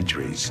for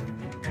centuries.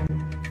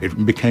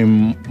 It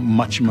became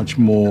much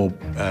more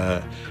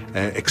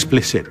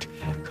explicit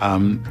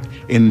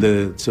in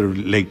the sort of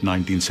late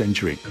 19th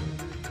century.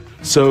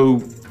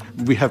 So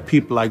we have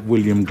people like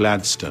William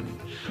Gladstone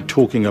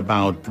talking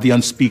about the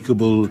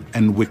unspeakable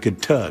and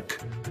wicked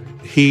Turk.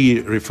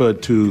 He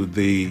referred to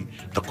the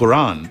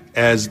Quran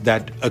as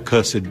that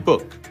accursed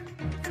book.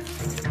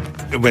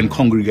 When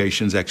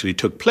congregations actually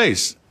took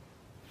place,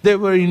 there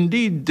were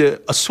indeed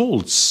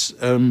assaults,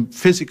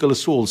 physical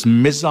assaults,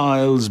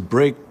 missiles,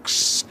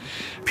 bricks.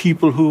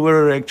 People who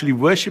were actually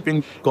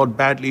worshipping got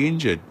badly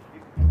injured.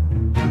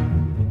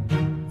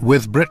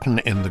 With Britain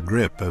in the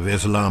grip of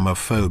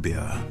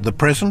Islamophobia, the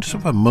presence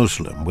of a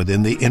Muslim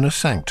within the inner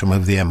sanctum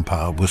of the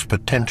empire was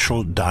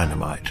potential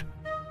dynamite.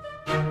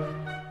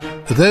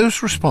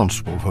 Those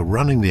responsible for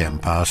running the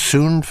empire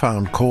soon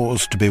found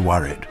cause to be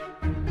worried.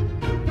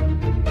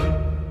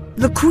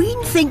 The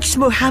Queen thinks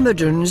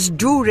Mohammedans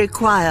do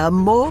require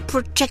more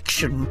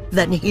protection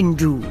than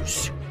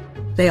Hindus.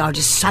 They are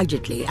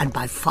decidedly and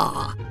by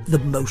far the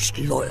most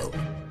loyal.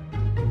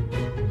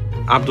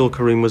 Abdul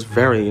Karim was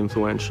very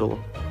influential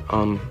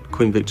on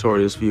Queen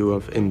Victoria's view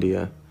of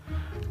India.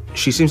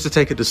 She seems to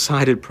take a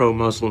decided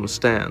pro-Muslim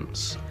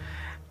stance.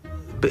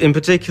 But in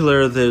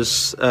particular,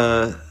 there's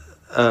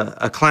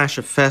a clash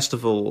of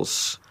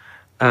festivals,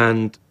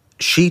 and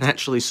she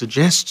actually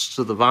suggests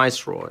to the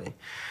Viceroy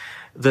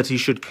that he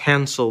should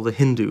cancel the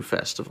Hindu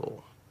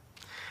festival.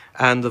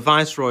 And the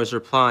Viceroy's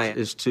reply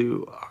is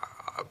to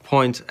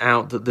point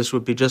out that this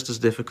would be just as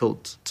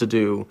difficult to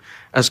do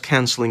as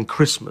cancelling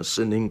Christmas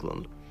in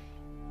England.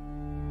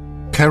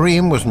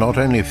 Karim was not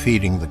only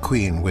feeding the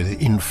Queen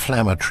with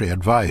inflammatory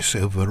advice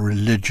over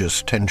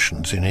religious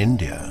tensions in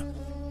India.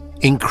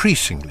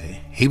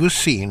 Increasingly, he was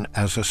seen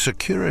as a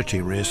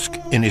security risk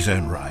in his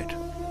own right.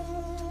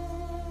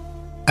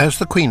 As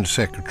the Queen's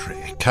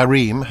secretary,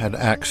 Karim had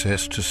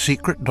access to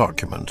secret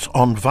documents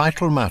on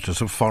vital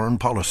matters of foreign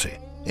policy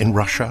in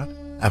Russia,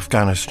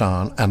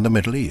 Afghanistan, and the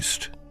Middle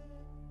East.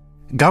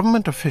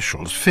 Government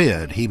officials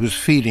feared he was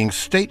feeding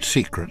state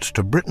secrets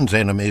to Britain's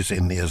enemies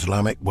in the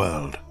Islamic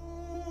world.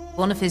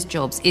 One of his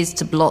jobs is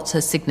to blot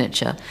her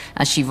signature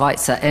as she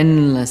writes her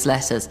endless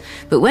letters.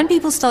 But when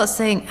people start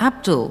saying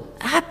Abdul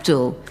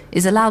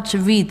is allowed to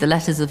read the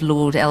letters of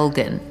Lord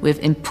Elgin with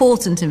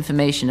important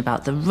information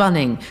about the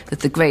running of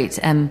the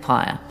great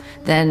empire,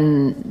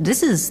 then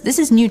this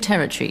is new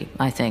territory,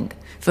 I think.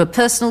 For a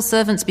personal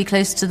servant to be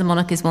close to the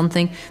monarch is one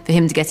thing, for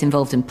him to get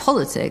involved in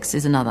politics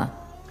is another.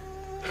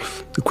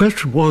 The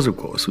question was, of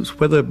course, was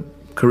whether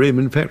Karim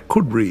in fact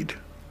could read.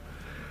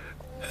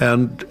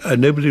 And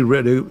nobody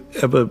really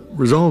ever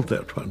resolved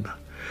that one.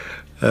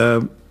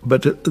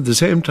 But at the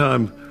same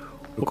time,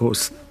 of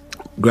course,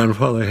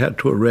 grandfather had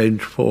to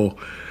arrange for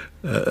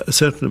a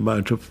certain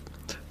amount of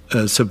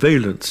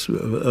surveillance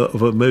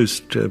of a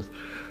most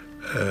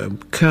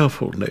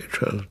careful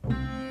nature.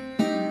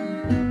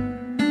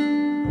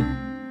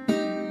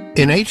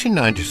 In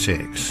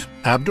 1896,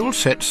 Abdul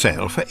set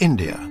sail for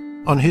India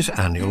on his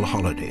annual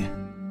holiday.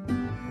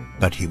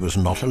 But he was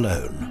not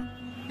alone.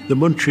 The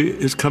Munshi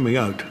is coming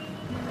out.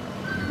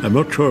 I'm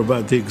not sure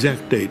about the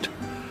exact date,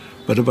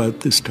 but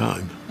about this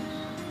time.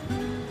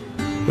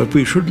 But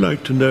we should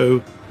like to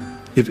know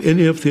if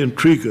any of the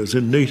intriguers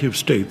in native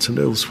states and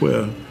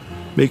elsewhere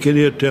make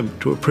any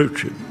attempt to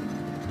approach him.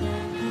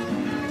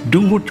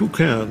 Do what you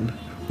can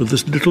with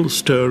as little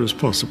stir as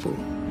possible.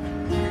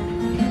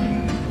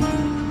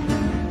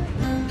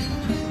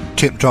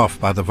 Tipped off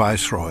by the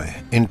Viceroy,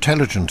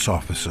 intelligence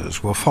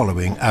officers were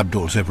following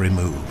Abdul's every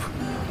move.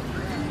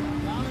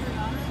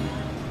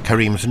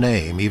 Karim's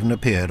name even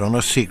appeared on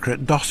a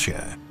secret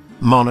dossier,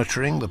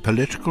 monitoring the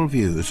political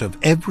views of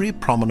every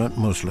prominent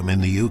Muslim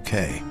in the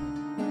UK.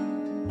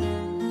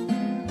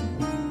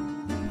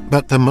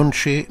 But the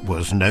Munshi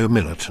was no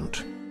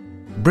militant.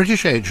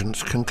 British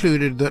agents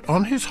concluded that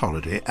on his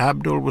holiday,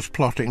 Abdul was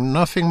plotting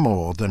nothing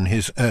more than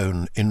his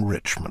own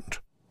enrichment.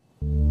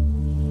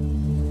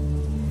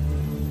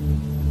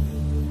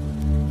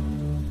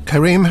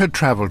 Karim had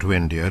travelled to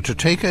India to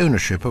take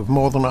ownership of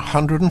more than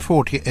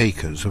 140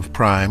 acres of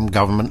prime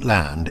government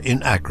land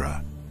in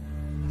Agra,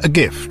 a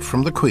gift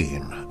from the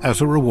Queen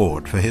as a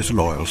reward for his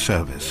loyal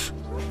service.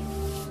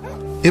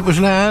 It was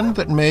land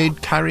that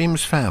made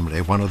Karim's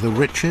family one of the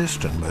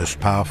richest and most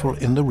powerful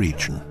in the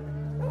region.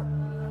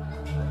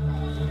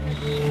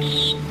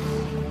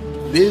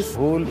 This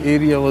whole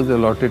area was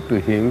allotted to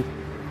him.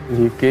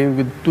 He came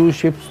with 2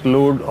 ships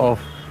load of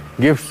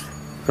gifts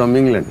from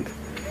England,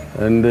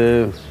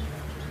 and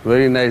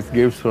very nice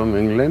gifts from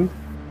England.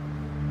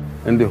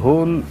 And the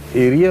whole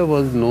area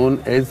was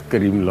known as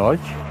Karim Lodge.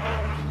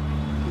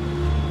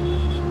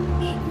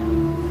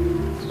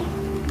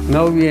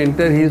 Now we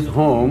enter his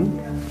home.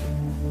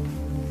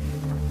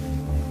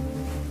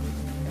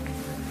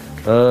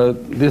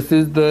 This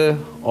is the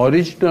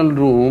original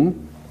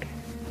room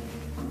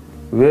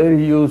where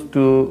he used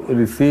to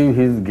receive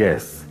his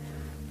guests.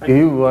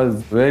 He was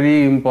a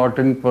very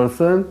important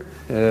person.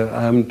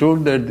 I am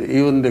told that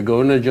even the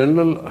Governor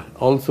General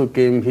also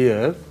came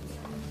here.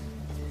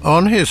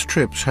 On his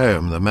trips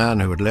home, the man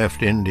who had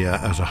left India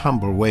as a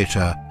humble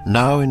waiter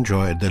now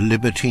enjoyed the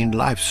libertine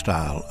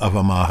lifestyle of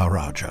a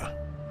Maharaja.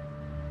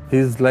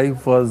 His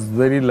life was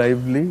very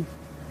lively.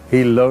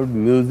 He loved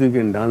music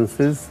and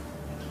dances,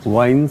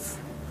 wines.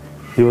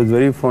 He was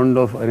very fond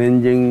of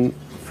arranging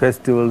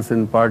festivals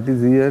and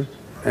parties here,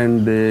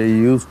 and he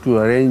used to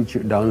arrange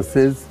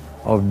dances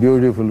of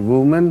beautiful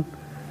women,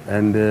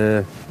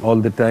 and all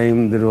the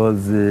time there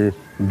was a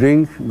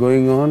drink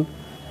going on,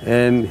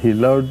 and he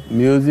loved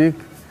music,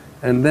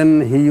 and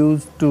then he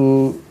used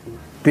to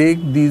take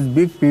these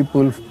big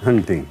people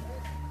hunting.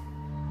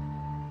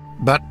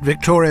 But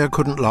Victoria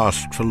couldn't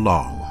last for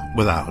long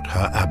without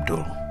her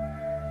Abdul.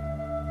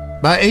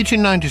 By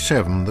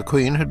 1897, the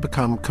Queen had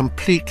become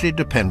completely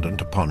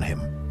dependent upon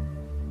him,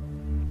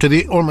 to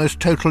the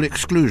almost total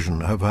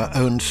exclusion of her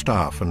own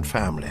staff and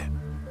family.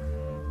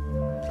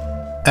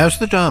 As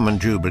the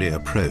Diamond Jubilee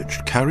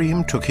approached,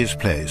 Karim took his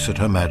place at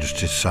Her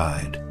Majesty's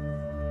side.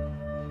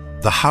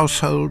 The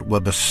household were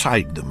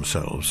beside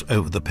themselves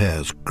over the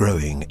pair's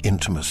growing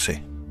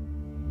intimacy.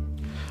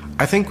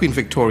 I think Queen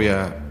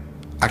Victoria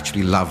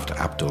actually loved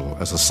Abdul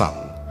as a son.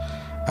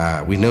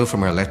 We know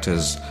from her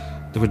letters,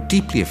 they were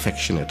deeply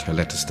affectionate, her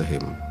letters to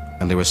him,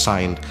 and they were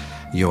signed,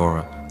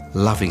 "Your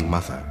loving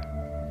mother."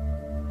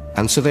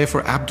 And so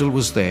therefore Abdul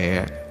was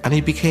there, and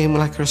he became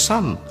like her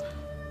son.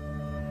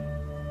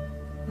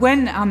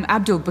 When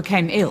Abdul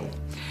became ill,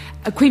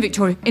 Queen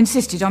Victoria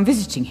insisted on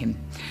visiting him.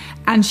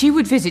 And she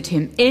would visit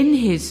him in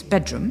his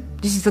bedroom.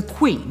 This is the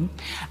Queen,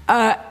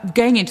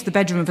 going into the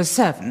bedroom of a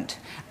servant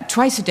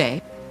twice a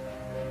day.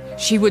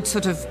 She would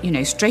sort of,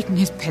 straighten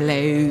his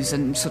pillows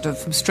and sort of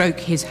stroke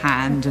his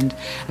hand and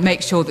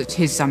make sure that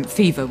his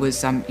fever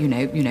was, held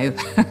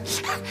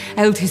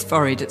his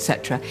forehead,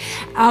 etc.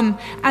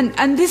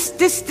 And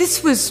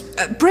this was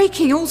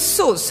breaking all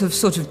sorts of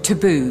sort of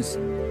taboos.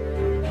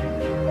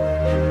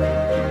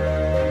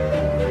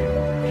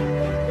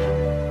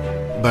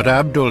 But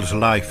Abdul's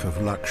life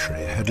of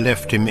luxury had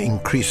left him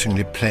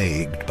increasingly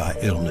plagued by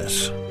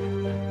illness.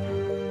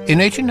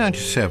 In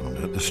 1897,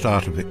 at the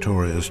start of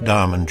Victoria's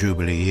Diamond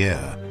Jubilee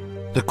year,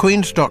 the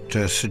Queen's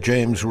doctor, Sir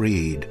James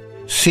Reed,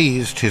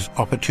 seized his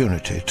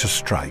opportunity to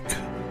strike.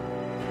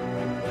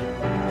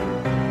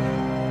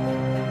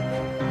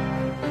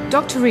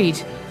 Dr.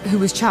 Reed, who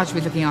was charged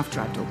with looking after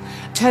Abdul,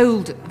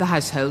 told the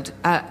household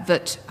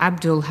that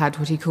Abdul had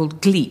what he called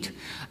gleet,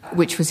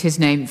 which was his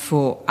name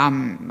for,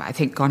 I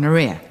think,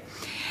 gonorrhea.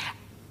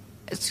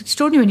 It's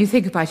extraordinary when you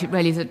think about it,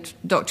 really, that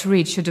Dr.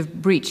 Reed should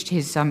have breached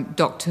his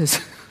doctor's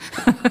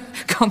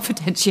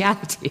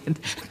confidentiality and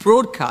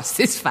broadcast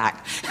this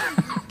fact.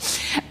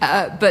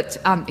 But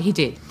he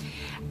did.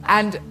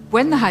 And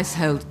when the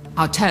household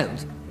are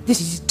told,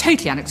 this is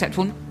totally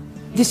unacceptable,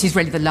 this is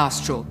really the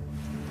last straw.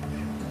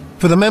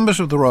 For the members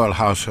of the royal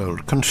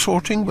household,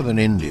 consorting with an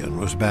Indian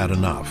was bad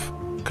enough.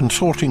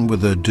 Consorting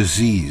with a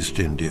diseased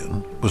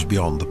Indian was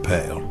beyond the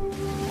pale.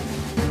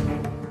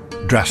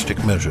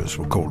 Drastic measures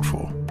were called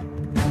for.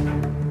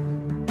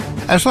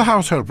 As the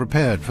household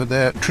prepared for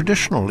their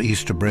traditional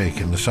Easter break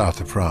in the south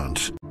of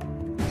France,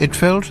 it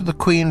fell to the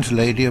Queen's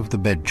Lady of the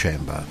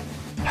Bedchamber,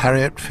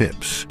 Harriet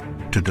Phipps,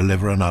 to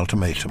deliver an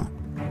ultimatum.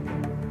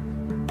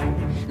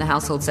 The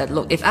household said,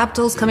 look, if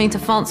Abdul's coming to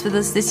France with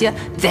us this year,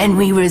 then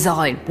we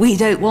resign. We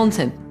don't want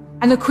him.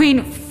 And the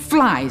Queen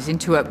flies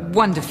into a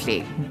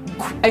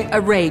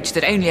rage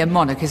that only a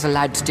monarch is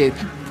allowed to do.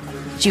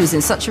 She was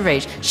in such a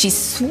rage, she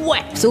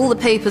swept all the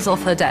papers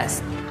off her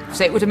desk.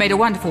 So it would have made a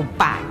wonderful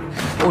bang,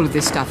 all of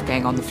this stuff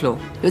going on the floor.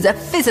 It was a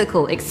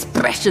physical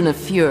expression of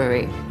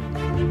fury.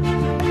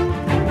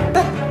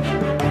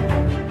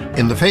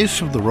 In the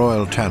face of the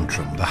royal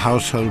tantrum, the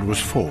household was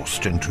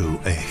forced into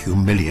a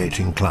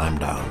humiliating climb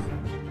down.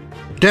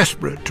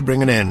 Desperate to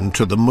bring an end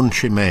to the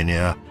Munshi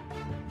mania,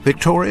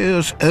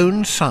 Victoria's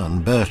own son,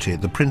 Bertie,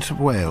 the Prince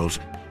of Wales,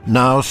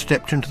 now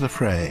stepped into the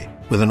fray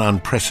with an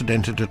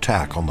unprecedented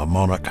attack on the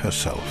monarch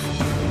herself.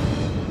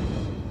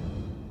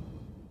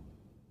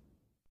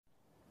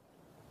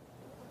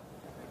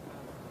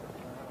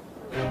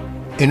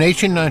 In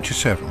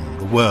 1897,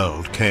 the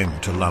world came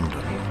to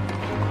London.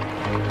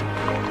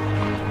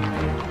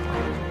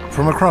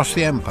 From across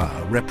the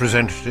empire,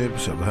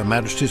 representatives of Her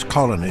Majesty's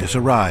colonies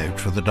arrived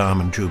for the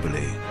Diamond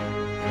Jubilee.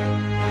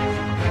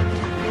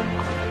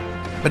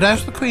 But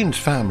as the Queen's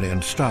family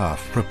and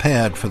staff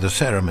prepared for the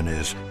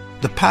ceremonies,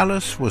 the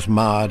palace was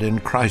marred in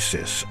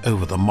crisis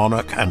over the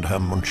monarch and her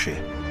munshi.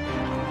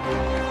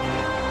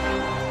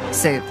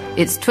 So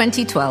it's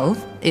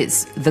 2012,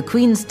 it's the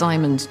Queen's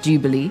Diamond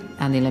Jubilee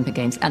and the Olympic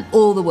Games, and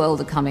all the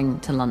world are coming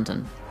to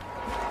London.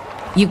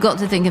 You've got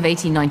to think of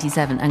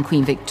 1897 and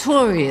Queen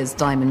Victoria's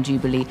Diamond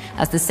Jubilee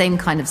as the same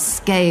kind of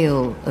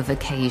scale of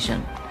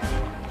occasion.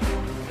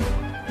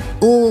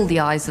 All the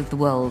eyes of the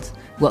world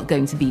were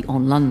going to be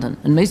on London,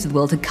 and most of the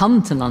world had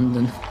come to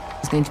London.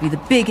 It was going to be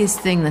the biggest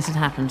thing that had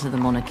happened to the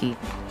monarchy.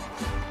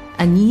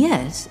 And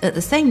yet, at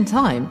the same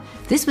time,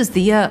 this was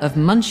the year of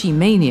Munchie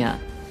Mania.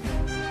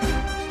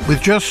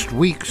 With just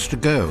weeks to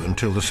go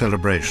until the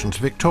celebrations,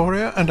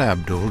 Victoria and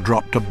Abdul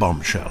dropped a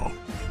bombshell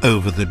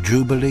over the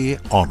Jubilee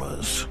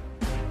honours.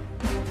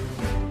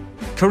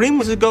 Karim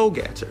was a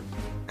go-getter,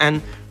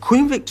 and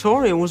Queen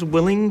Victoria was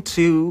willing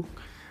to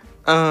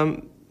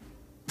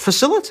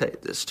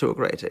facilitate this to a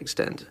great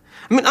extent.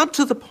 I mean, up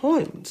to the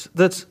point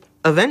that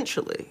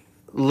eventually,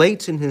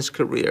 late in his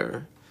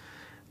career,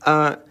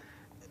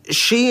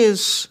 she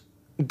is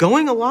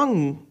going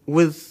along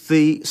with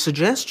the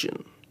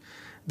suggestion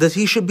that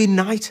he should be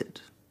knighted.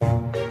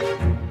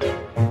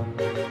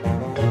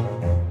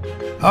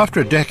 After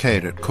a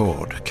decade at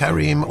court,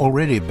 Karim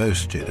already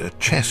boasted a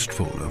chest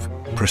full of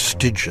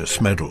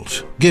prestigious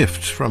medals,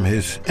 gifts from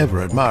his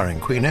ever-admiring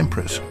Queen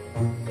Empress,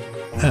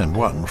 and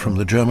one from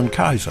the German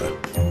Kaiser.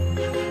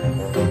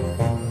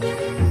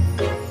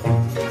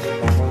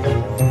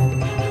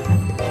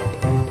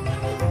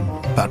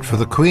 But for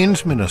the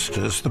Queen's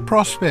ministers, the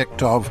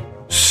prospect of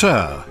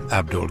Sir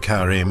Abdul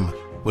Karim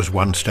was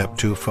one step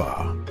too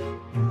far.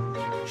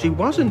 She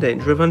was in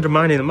danger of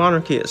undermining the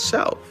monarchy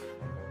itself.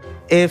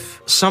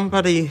 If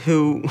somebody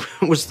who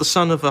was the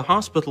son of a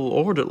hospital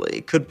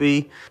orderly could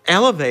be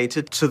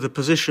elevated to the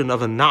position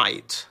of a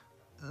knight,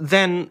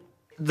 then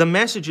the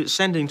message it's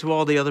sending to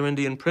all the other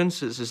Indian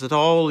princes is that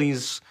all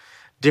these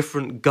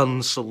different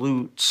gun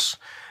salutes,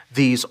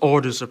 these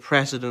orders of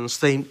precedence,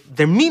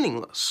 they're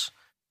meaningless.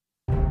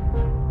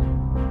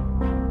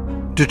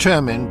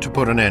 Determined to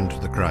put an end to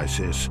the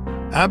crisis,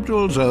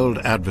 Abdul's old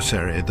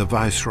adversary, the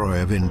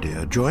Viceroy of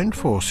India, joined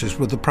forces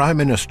with the Prime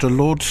Minister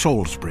Lord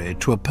Salisbury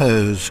to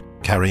oppose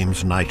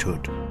Karim's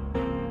knighthood.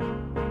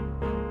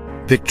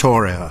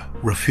 Victoria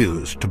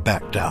refused to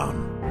back down.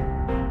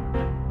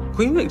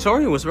 Queen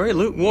Victoria was very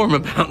lukewarm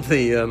about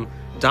the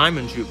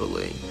Diamond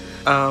Jubilee.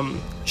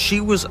 She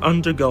was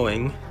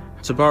undergoing,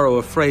 to borrow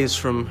a phrase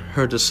from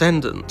her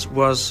descendant,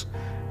 was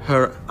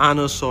her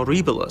annus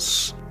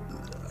horribilis,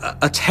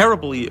 a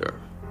terrible year.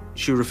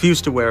 She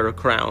refused to wear a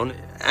crown,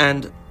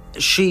 and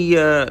she,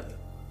 at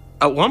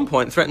one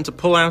point, threatened to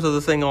pull out of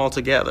the thing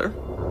altogether.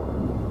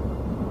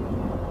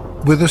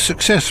 With the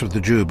success of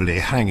the Jubilee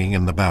hanging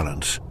in the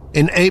balance,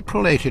 in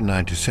April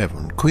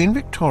 1897, Queen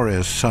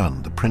Victoria's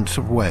son, the Prince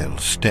of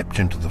Wales, stepped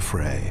into the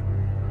fray.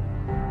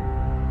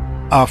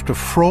 After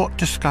fraught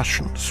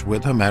discussions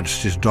with Her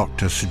Majesty's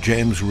Dr. Sir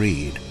James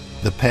Reed,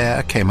 the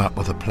pair came up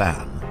with a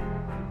plan.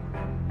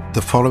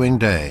 The following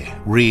day,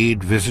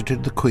 Reed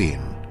visited the Queen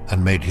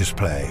and made his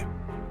play.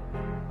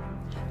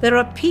 There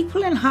are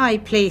people in high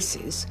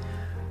places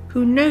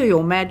who know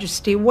Your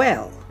Majesty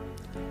well,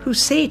 who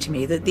say to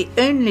me that the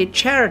only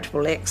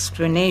charitable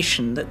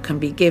explanation that can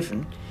be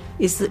given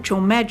is that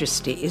Your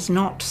Majesty is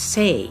not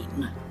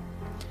sane,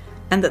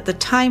 and that the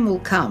time will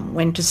come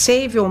when, to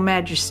save Your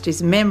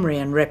Majesty's memory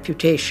and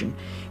reputation,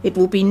 it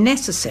will be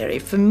necessary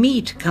for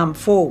me to come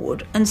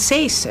forward and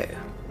say so.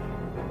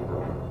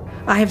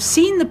 I have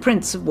seen the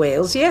Prince of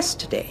Wales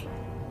yesterday,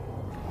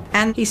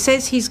 and he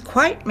says he's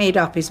quite made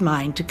up his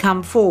mind to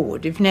come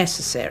forward if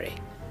necessary,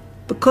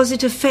 because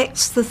it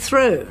affects the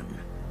throne.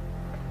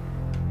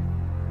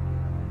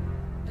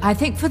 I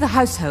think for the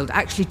household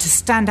actually to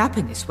stand up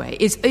in this way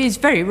is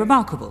very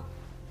remarkable.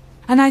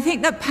 And I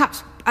think that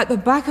perhaps at the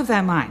back of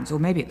their minds, or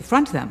maybe at the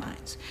front of their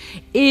minds,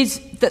 is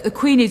that the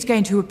Queen is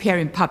going to appear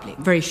in public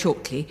very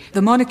shortly.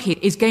 The monarchy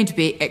is going to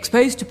be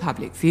exposed to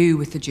public view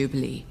with the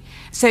Jubilee.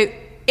 So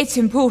it's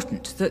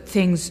important that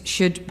things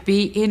should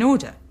be in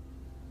order.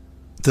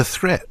 The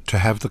threat to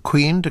have the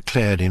Queen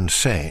declared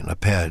insane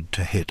appeared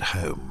to hit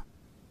home.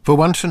 For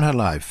once in her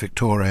life,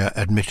 Victoria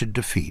admitted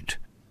defeat.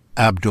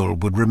 Abdul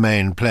would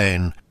remain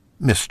plain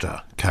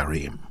Mr.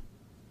 Karim.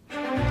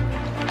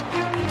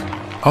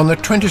 On the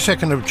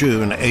 22nd of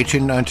June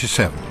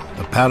 1897,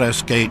 the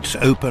palace gates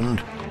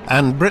opened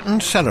and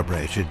Britain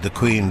celebrated the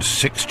Queen's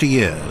 60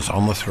 years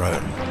on the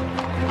throne.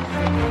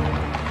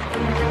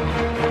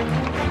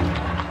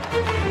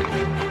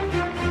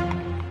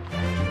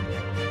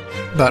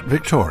 But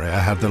Victoria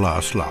had the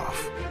last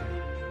laugh.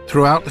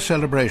 Throughout the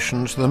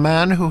celebrations, the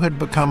man who had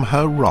become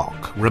her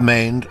rock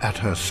remained at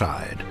her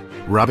side,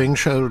 rubbing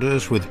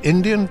shoulders with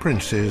Indian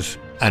princes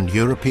and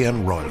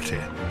European royalty.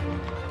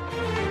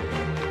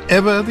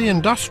 Ever the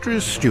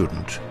industrious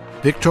student,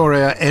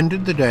 Victoria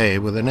ended the day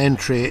with an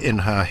entry in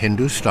her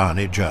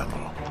Hindustani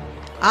journal.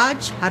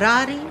 Aj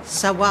harari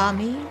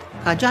sawami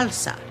ka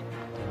jalsa.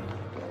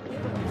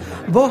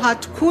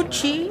 Bohat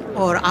kuchi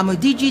or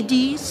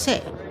amudijidi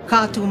se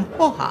katum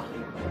hoha.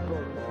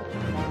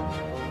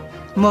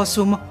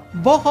 Mosum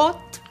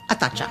bohot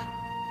atacha.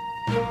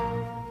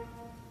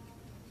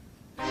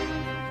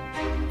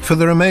 For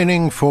the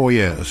remaining 4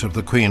 years of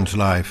the Queen's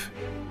life,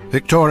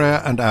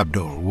 Victoria and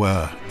Abdul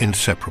were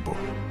inseparable.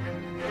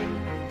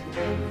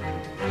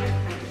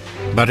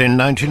 But in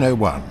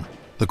 1901,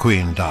 the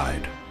Queen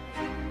died,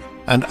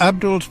 and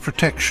Abdul's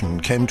protection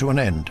came to an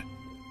end.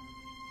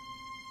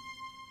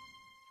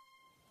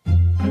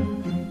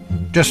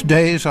 Just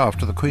days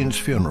after the Queen's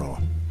funeral,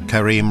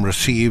 Karim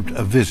received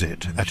a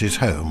visit at his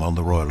home on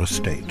the royal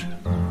estate.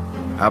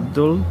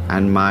 Abdul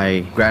and my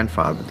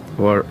grandfather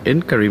were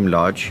in Karim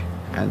Lodge,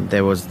 and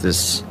there was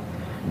this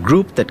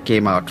group that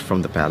came out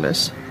from the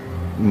palace.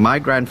 My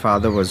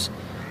grandfather was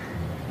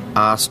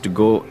asked to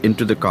go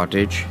into the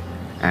cottage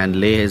and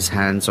lay his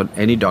hands on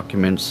any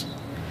documents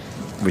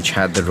which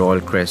had the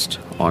royal crest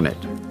on it.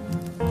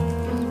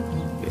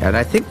 And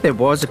I think there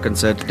was a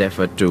concerted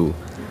effort to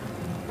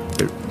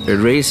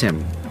erase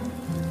him.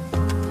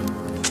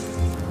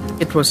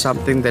 It was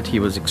something that he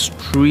was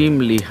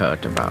extremely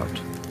hurt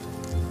about.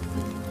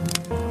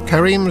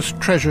 Karim's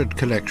treasured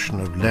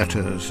collection of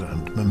letters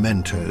and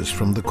mementos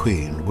from the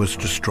Queen was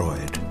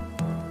destroyed.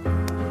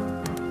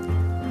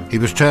 He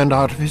was turned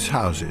out of his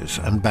houses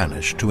and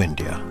banished to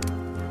India.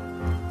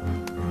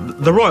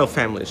 The royal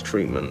family's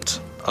treatment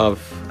of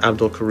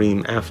Abdul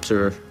Karim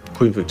after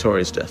Queen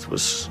Victoria's death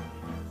was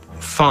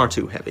far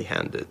too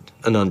heavy-handed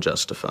and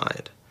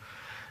unjustified.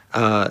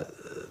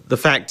 The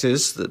fact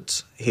is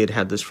that he had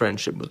had this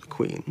friendship with the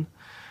Queen.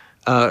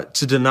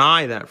 To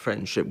deny that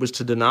friendship was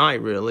to deny,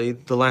 really,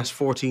 the last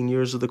 14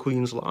 years of the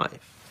Queen's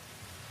life.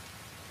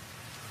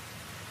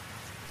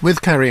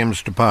 With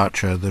Karim's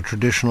departure, the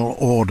traditional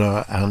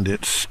order and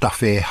its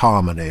stuffy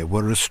harmony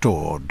were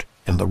restored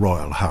in the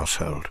royal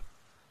household.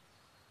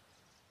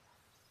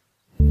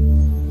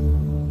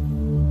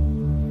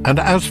 And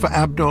as for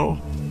Abdul,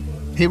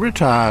 he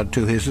retired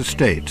to his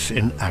estates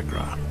in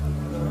Agra.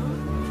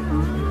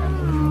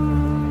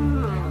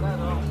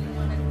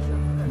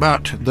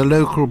 But the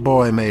local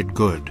boy made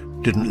good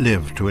didn't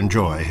live to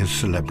enjoy his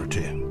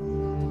celebrity.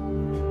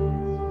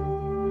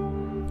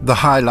 The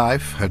high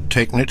life had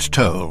taken its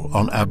toll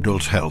on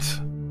Abdul's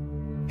health.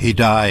 He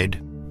died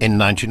in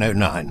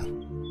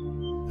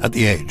 1909 at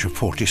the age of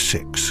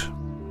 46.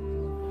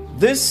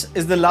 This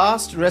is the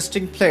last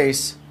resting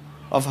place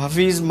of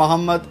Hafiz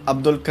Muhammad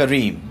Abdul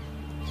Karim.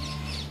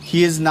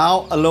 He is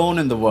now alone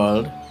in the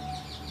world.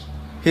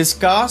 His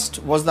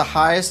caste was the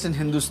highest in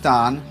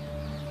Hindustan.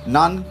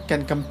 None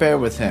can compare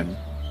with him.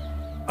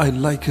 I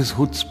like his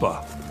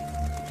chutzpah.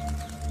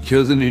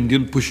 Here's an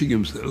Indian pushing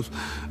himself,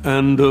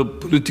 and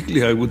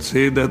politically I would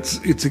say that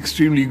it's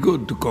extremely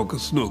good to cock a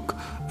snook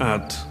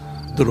at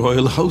the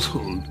royal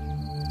household.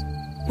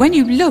 When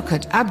you look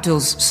at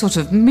Abdul's sort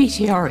of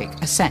meteoric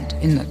ascent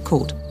in the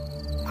court,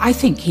 I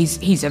think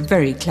he's a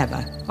very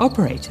clever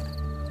operator.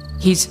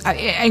 He's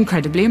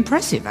incredibly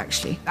impressive,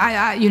 actually.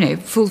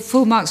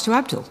 Full marks to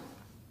Abdul.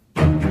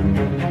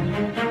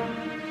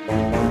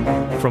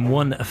 From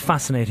one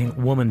fascinating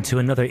woman to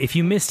another. If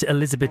you missed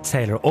Elizabeth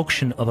Taylor,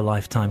 Auction of a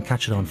Lifetime,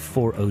 catch it on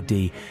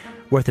 4OD.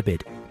 Worth a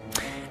bid.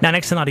 Now,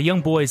 next tonight, a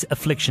young boy's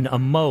affliction, a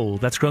mole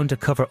that's grown to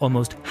cover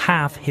almost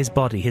half his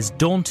body. His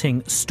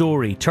daunting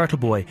story, Turtle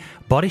Boy,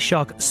 Body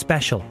Shock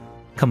Special,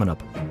 coming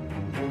up.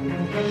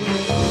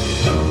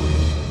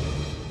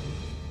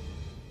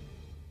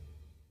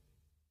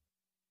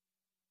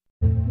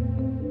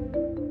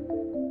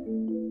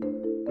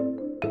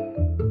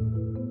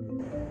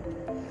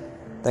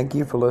 Thank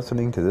you for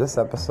listening to this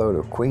episode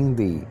of Queen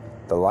Bee,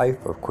 The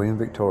Life of Queen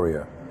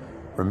Victoria.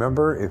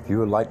 Remember, if you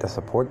would like to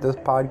support this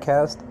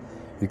podcast,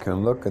 you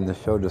can look in the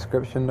show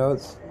description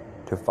notes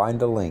to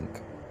find a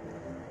link.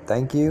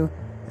 Thank you,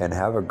 and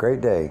have a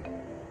great day.